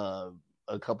a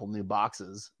couple new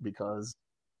boxes, because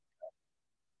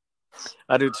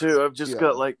I do too. I've just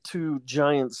got like 2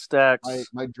 giant stacks,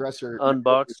 my dresser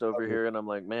unboxed over here, and I'm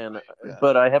like, man,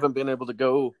 but I haven't been able to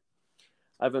go.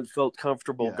 I haven't felt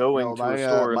comfortable going to a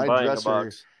store and buying a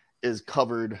box. Is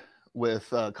covered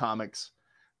with comics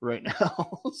right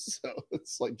now, so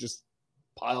it's like just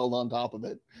piled on top of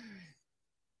it.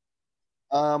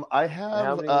 I have.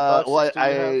 How many boxes do you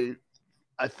have?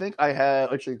 I think I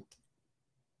have, actually.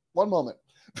 One moment.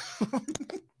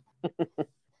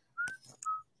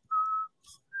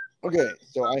 Okay,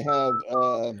 so I have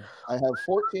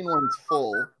 14 ones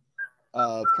full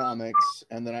of comics,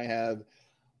 and then I have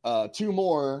 2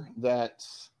 more that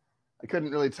I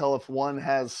couldn't really tell if one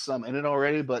has some in it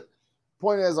already, but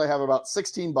point is I have about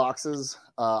 16 boxes,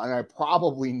 and I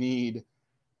probably need,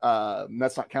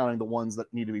 that's not counting the ones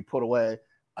that need to be put away,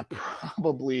 I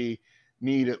probably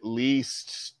need at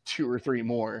least 2 or 3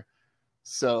 more.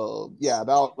 So yeah,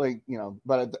 about but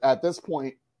at this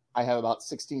point I have about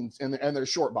 16, and they're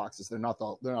short boxes. They're not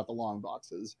the long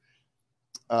boxes.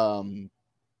 And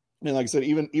like I said,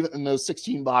 even in those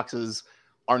 16 boxes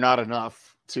are not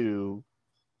enough to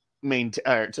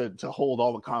maintain to hold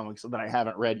all the comics that I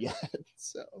haven't read yet.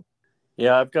 So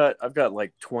Yeah, I've got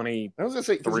like 20. I was gonna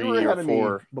say because you were ahead of me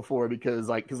before because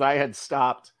I had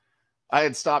stopped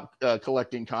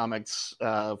collecting comics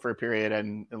for a period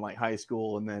in like high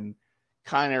school, and then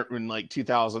kind of in like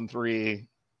 2003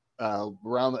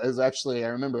 around it was actually I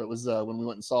remember it was when we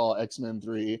went and saw X-Men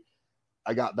 3.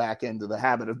 I got back into the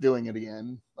habit of doing it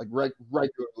again, like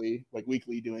regularly, like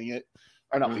weekly doing it,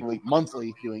 or not weekly,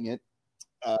 monthly doing it.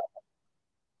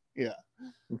 Yeah,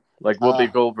 like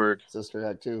Whoopi Goldberg, Sister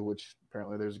Act 2, which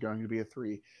apparently there's going to be a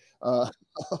 3.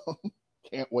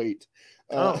 Can't wait.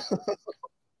 Although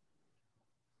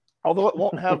it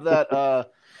won't have that.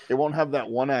 It won't have that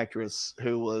one actress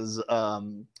who was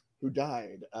who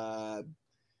died. God,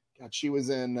 she was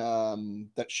in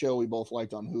that show we both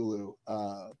liked on Hulu.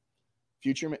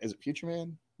 Future Man. Is it Future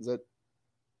Man? Is that?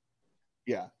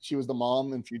 Yeah, she was the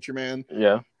mom in Future Man.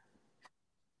 Yeah.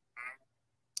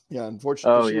 Yeah,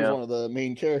 unfortunately, she was one of the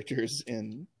main characters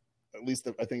in, at least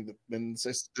I think, in the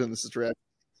Sister Act.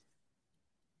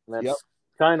 That's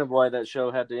kind of why that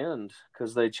show had to end,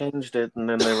 because they changed it, and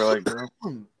then they were like,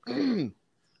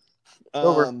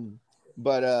 over.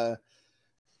 But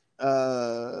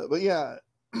yeah.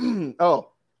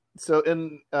 So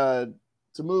in to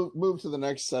move to the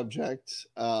next subject,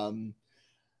 a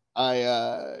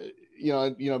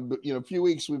few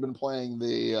weeks we've been playing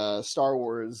the Star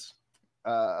Wars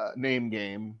name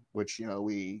game, which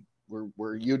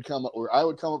where you'd come up, or I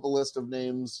would come up with a list of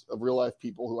names of real life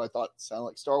people who I thought sound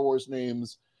like Star Wars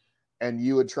names, and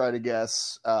you would try to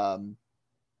guess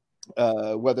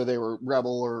whether they were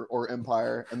Rebel or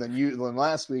Empire. And then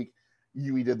last week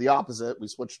we did the opposite. We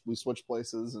switched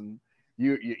places, and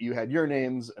you had your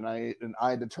names, and I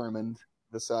determined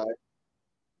the side.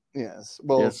 Yes.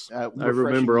 Well, yes, I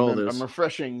remember all this. I'm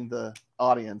refreshing the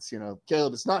audience.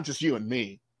 Caleb, it's not just you and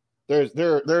me. There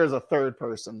is a third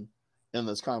person in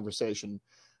this conversation,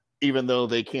 even though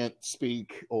they can't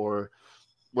speak, or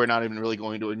we're not even really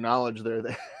going to acknowledge they're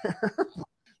there.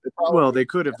 Well, they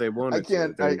could if they wanted. I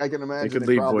can imagine they could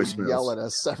leave probably voicemails. Yell at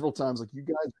us several times, like, "You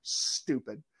guys are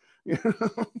stupid. You're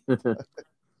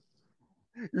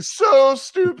so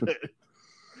stupid."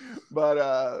 But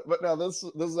no, this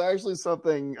is actually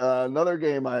something. Another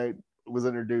game I was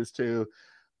introduced to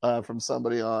from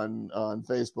somebody on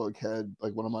Facebook had,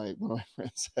 like, one of my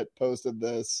friends had posted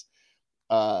this.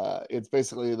 It's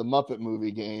basically the Muppet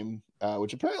movie game,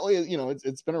 which apparently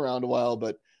it's been around a while,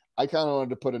 but I kind of wanted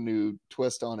to put a new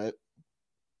twist on it.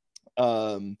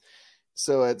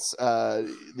 So it's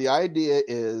the idea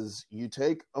is you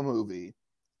take a movie,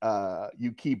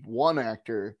 you keep one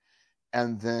actor,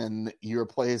 and then you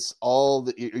replace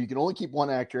you can only keep one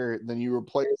actor, then you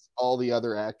replace all the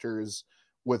other actors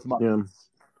with Muppets.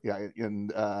 Yeah, and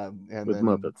with then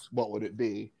Muppets. What would it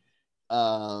be?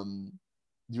 Do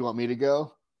you want me to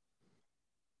go?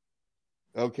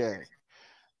 Okay.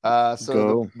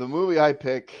 So the movie I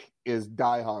pick is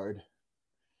Die Hard,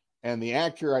 and the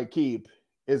actor I keep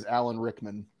is Alan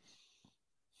Rickman.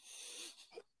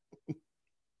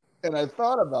 And I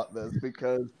thought about this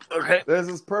because this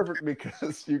is perfect,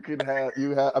 because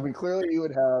clearly you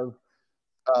would have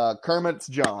Kermit's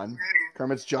John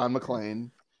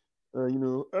McClane.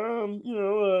 Come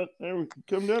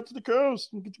down to the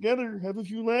coast and get together, have a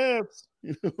few laughs,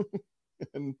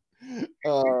 and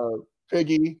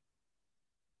Piggy.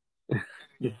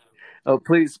 Oh,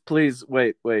 please,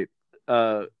 wait.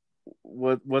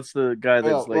 What's the guy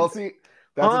that's like? Well, see,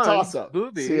 that's a toss-up.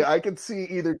 Booby. See, I can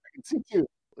see two.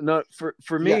 No,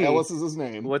 for me, Ellis is his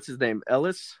name. What's his name?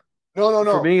 Ellis? No.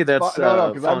 For me, that's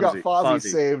no, because I've got Fozzie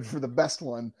saved for the best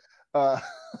one.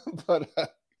 But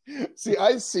see,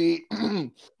 I see,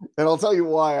 and I'll tell you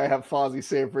why I have Fozzie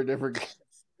saved for a different.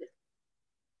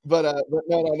 But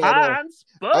no.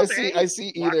 I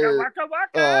see either waka,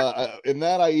 waka. In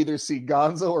that I either see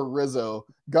Gonzo or Rizzo.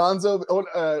 Gonzo,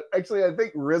 actually, I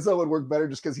think Rizzo would work better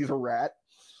just because he's a rat.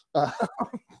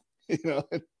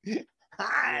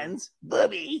 Hans,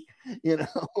 Bubby,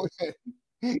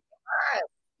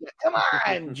 come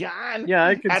on, John. Yeah,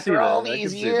 I can see that. After all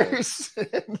these years,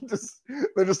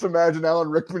 they just imagine Alan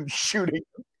Rickman shooting.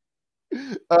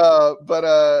 But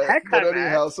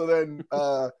anyhow, so then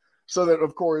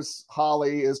of course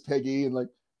Holly is Piggy, and like,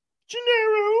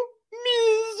 Gennaro,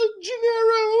 Ms.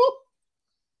 Gennaro.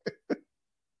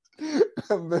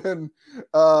 And then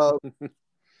no.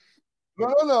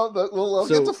 We'll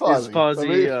get to Fozzie. Is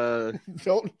Fozzie?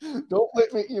 Don't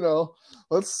let me.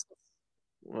 Let's.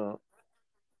 Well,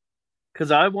 because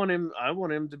I want him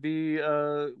to be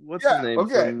what's his name?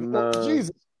 Okay. From,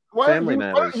 Jesus. Family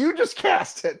Why Matters. you just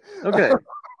cast it? Okay.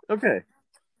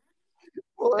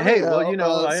 Well,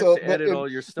 anyhow, I have to edit all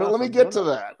your stuff. But let me get to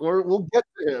that. We'll get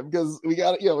to him, because we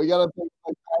got to think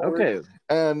like Howard. Okay.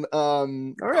 And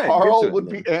right, Carl would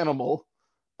be Animal.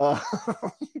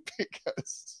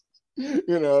 Because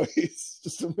he's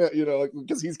just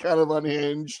because he's kind of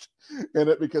unhinged in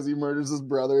it because he murders his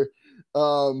brother.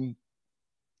 And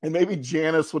maybe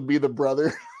Janice would be the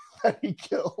brother that he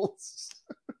kills.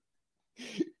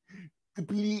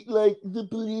 The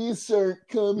police aren't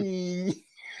coming.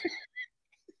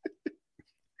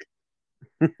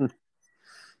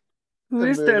 Who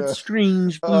is that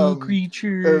strange blue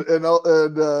creature? And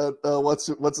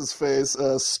what's his face?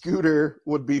 Scooter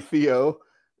would be Theo.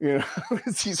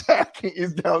 He's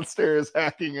downstairs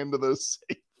hacking into the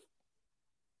safe.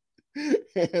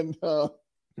 And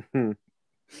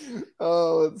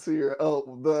let's see here.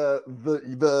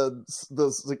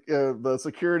 The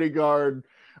security guard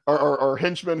or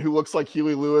henchman who looks like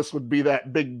Huey Lewis would be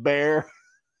that big bear.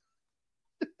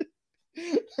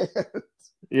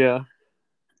 Yeah.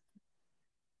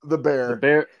 The bear.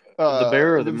 The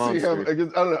bear or the monster? I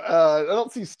don't know. I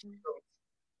don't see.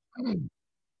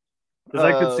 Because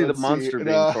I could see the monster being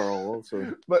Carl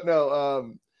also. But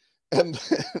no.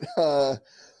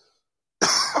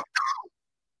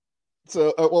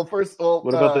 So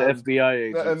what about the FBI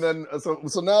agents? And then so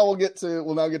now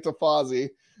we'll now get to Fozzie.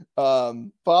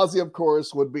 Fozzie, of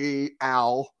course, would be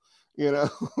Al.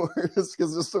 Because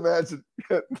just imagine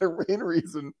the main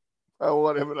reason I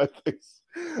want him, and I think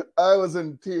I was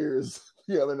in tears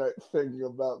the other night thinking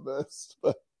about this.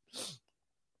 But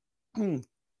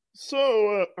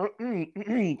so Kermit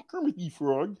the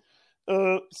Frog.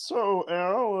 So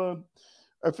Al,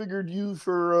 I figured you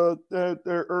for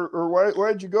or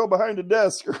why'd you go behind a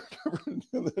desk? And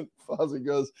then Fozzie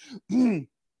goes,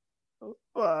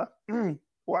 waka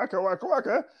waka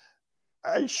waka.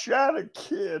 I shot a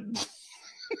kid.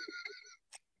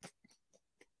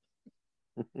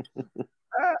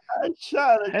 I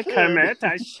shot a kid. Kermit,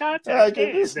 I shot a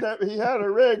kid. He had a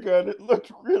ray gun. It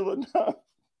looked real enough.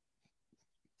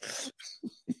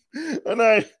 And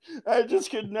I just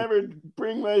could never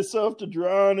bring myself to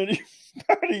draw on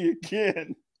anybody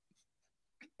again.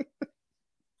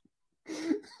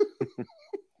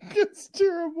 It's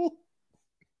terrible.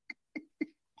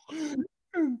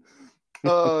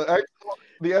 Actually,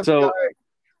 the FBI. So,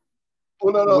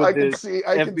 I can see.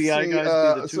 I can see. Guys be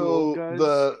the old guys?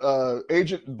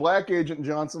 The Black Agent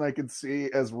Johnson, I could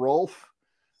see as Rolf.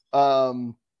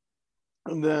 And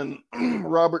then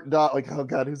Robert oh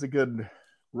God, who's a good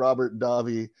Robert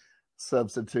Davi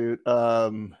substitute?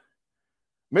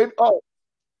 Maybe.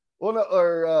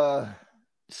 Or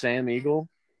Sam Eagle.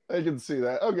 I can see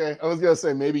that. Okay, I was gonna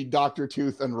say maybe Dr.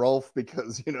 Tooth and Rolf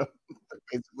because they're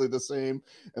basically the same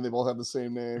and they both have the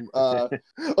same name.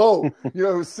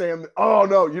 Who Sam? Oh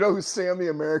no, you know who Sam the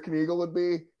American Eagle would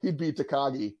be? He'd be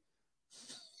Takagi.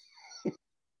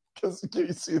 Because can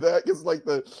you see that? Because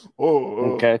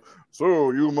okay.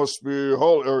 So you must be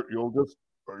or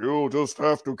you'll just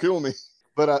have to kill me.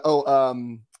 But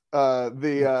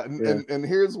and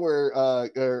here's where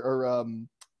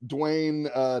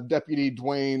Dwayne, Deputy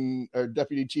Dwayne, or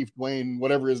Deputy Chief Dwayne,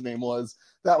 whatever his name was,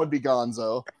 that would be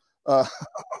Gonzo. The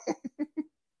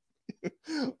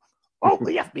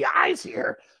FBI's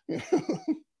here. You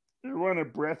want a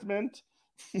breath mint?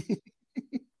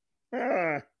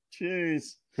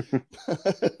 Jeez.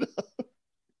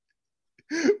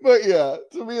 But yeah,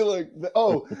 to me,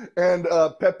 and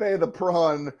Pepe the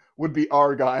Prawn would be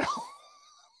Argyle.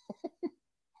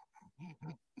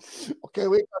 Okay,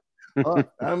 wait.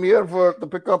 I'm here to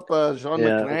pick up Sean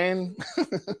McClane.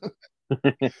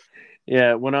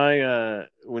 Yeah,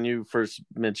 when you first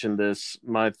mentioned this,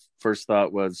 my first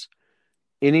thought was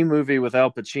any movie with Al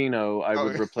Pacino, I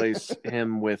would replace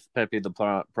him with Pepe the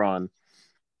Prawn,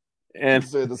 and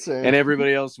the same. And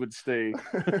everybody else would stay.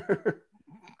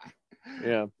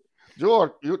 Yeah,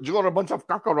 you're a bunch of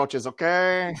cockroaches,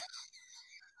 okay?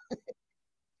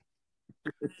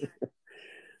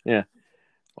 Yeah.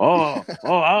 Oh,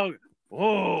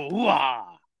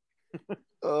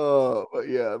 but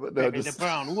yeah, but no, Baby just the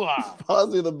Brown,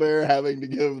 Fozzie the Bear having to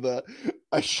give the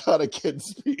 "I shot a kid"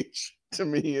 speech to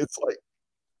me. It's like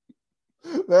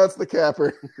that's the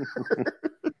capper.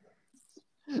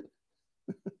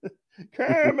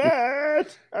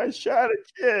 Kermit, I shot a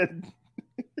kid.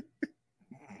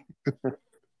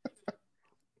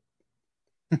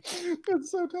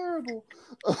 It's so terrible.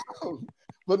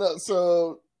 But no,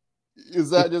 so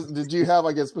is that just? Did you have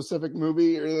a specific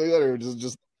movie or anything like that, or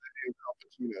just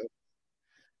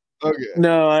Okay.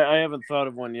 No, I haven't thought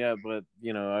of one yet, but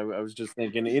I was just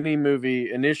thinking any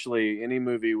movie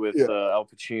with Al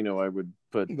Pacino, I would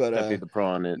put Pepe the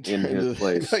Prawn in his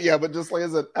place. Yeah, but just like I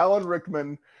said, Alan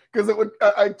Rickman because it would.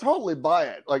 I totally buy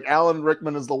it. Like Alan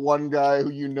Rickman is the one guy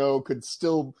who could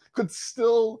still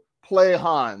play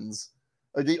Hans.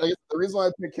 The reason why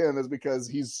I pick him is because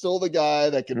he's still the guy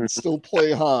that can still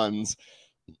play Hans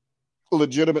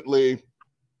legitimately,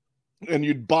 and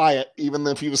you'd buy it even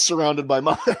if he was surrounded by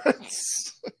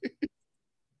Muppets.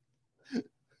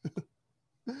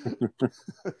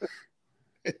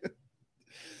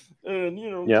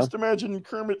 And just imagine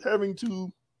Kermit having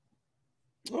to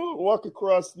walk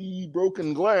across the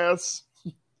broken glass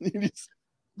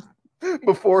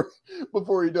before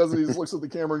he does it. He just looks at the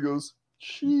camera and goes,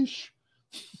 "Sheesh."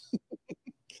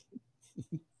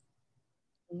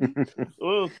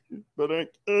 Well, but I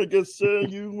guess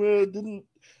you didn't.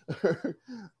 I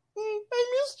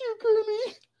missed you,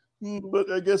 Kermit.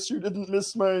 But I guess you didn't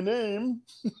miss my name.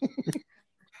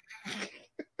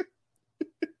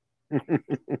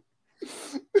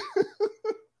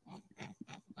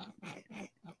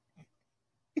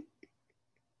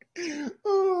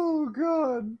 Oh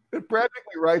God! It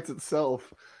practically writes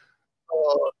itself.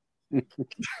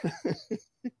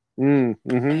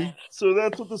 So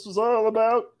that's what this was all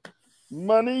about.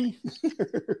 Money,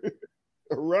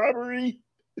 robbery.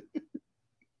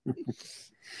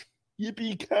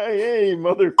 Yippee-ki-yay,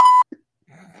 mother.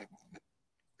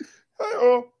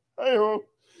 Hi-ho, hi-ho.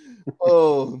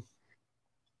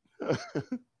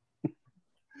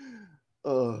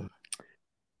 Oh.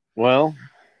 Well,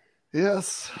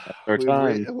 yes. Our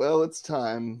time. Well, it's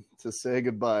time to say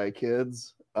goodbye,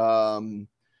 kids. Yeah,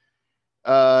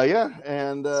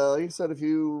 and like I said, if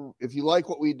you like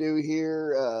what we do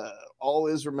here,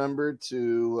 always remember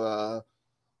to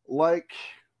like,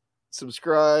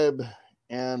 subscribe,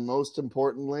 and most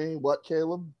importantly, what,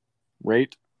 Caleb?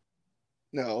 Rate.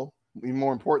 No, even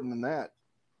more important than that.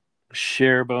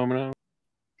 Share, Bomino.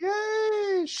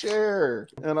 Yay, share.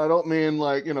 And I don't mean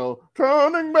like,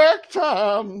 turning back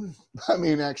time. I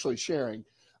mean actually sharing.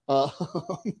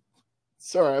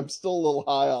 Sorry, I'm still a little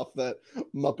high off that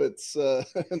Muppets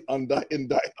in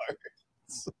Die Hard.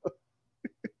 So.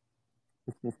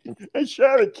 I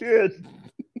shot a kid.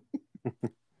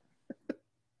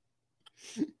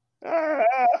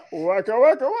 Waka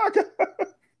waka waka.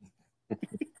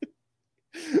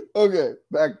 Okay,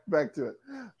 back to it.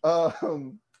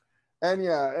 And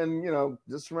yeah, and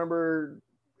just remember,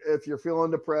 if you're feeling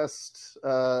depressed,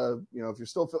 if you're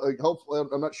still hopefully,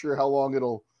 I'm not sure how long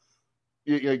it'll.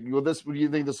 Do you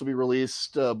think this will be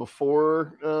released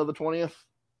before the 20th?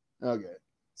 Okay,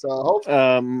 so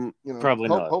hopefully, probably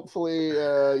not. Hopefully,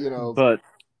 but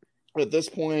at this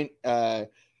point, the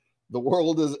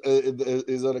world is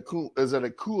at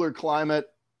a cooler climate,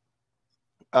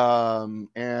 and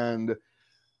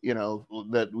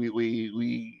that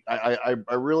I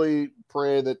really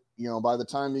pray that by the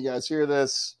time you guys hear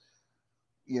this,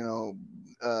 we're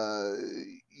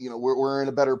in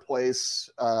a better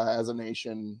place as a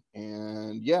nation,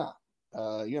 and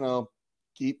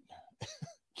keep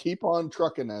on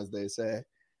trucking, as they say.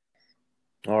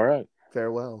 All right,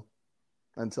 farewell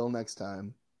until next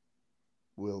time.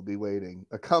 We'll be waiting.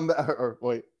 A comeback, or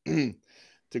wait, to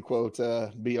quote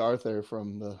B. Arthur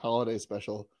from the holiday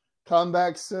special, come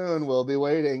back soon. We'll be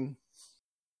waiting.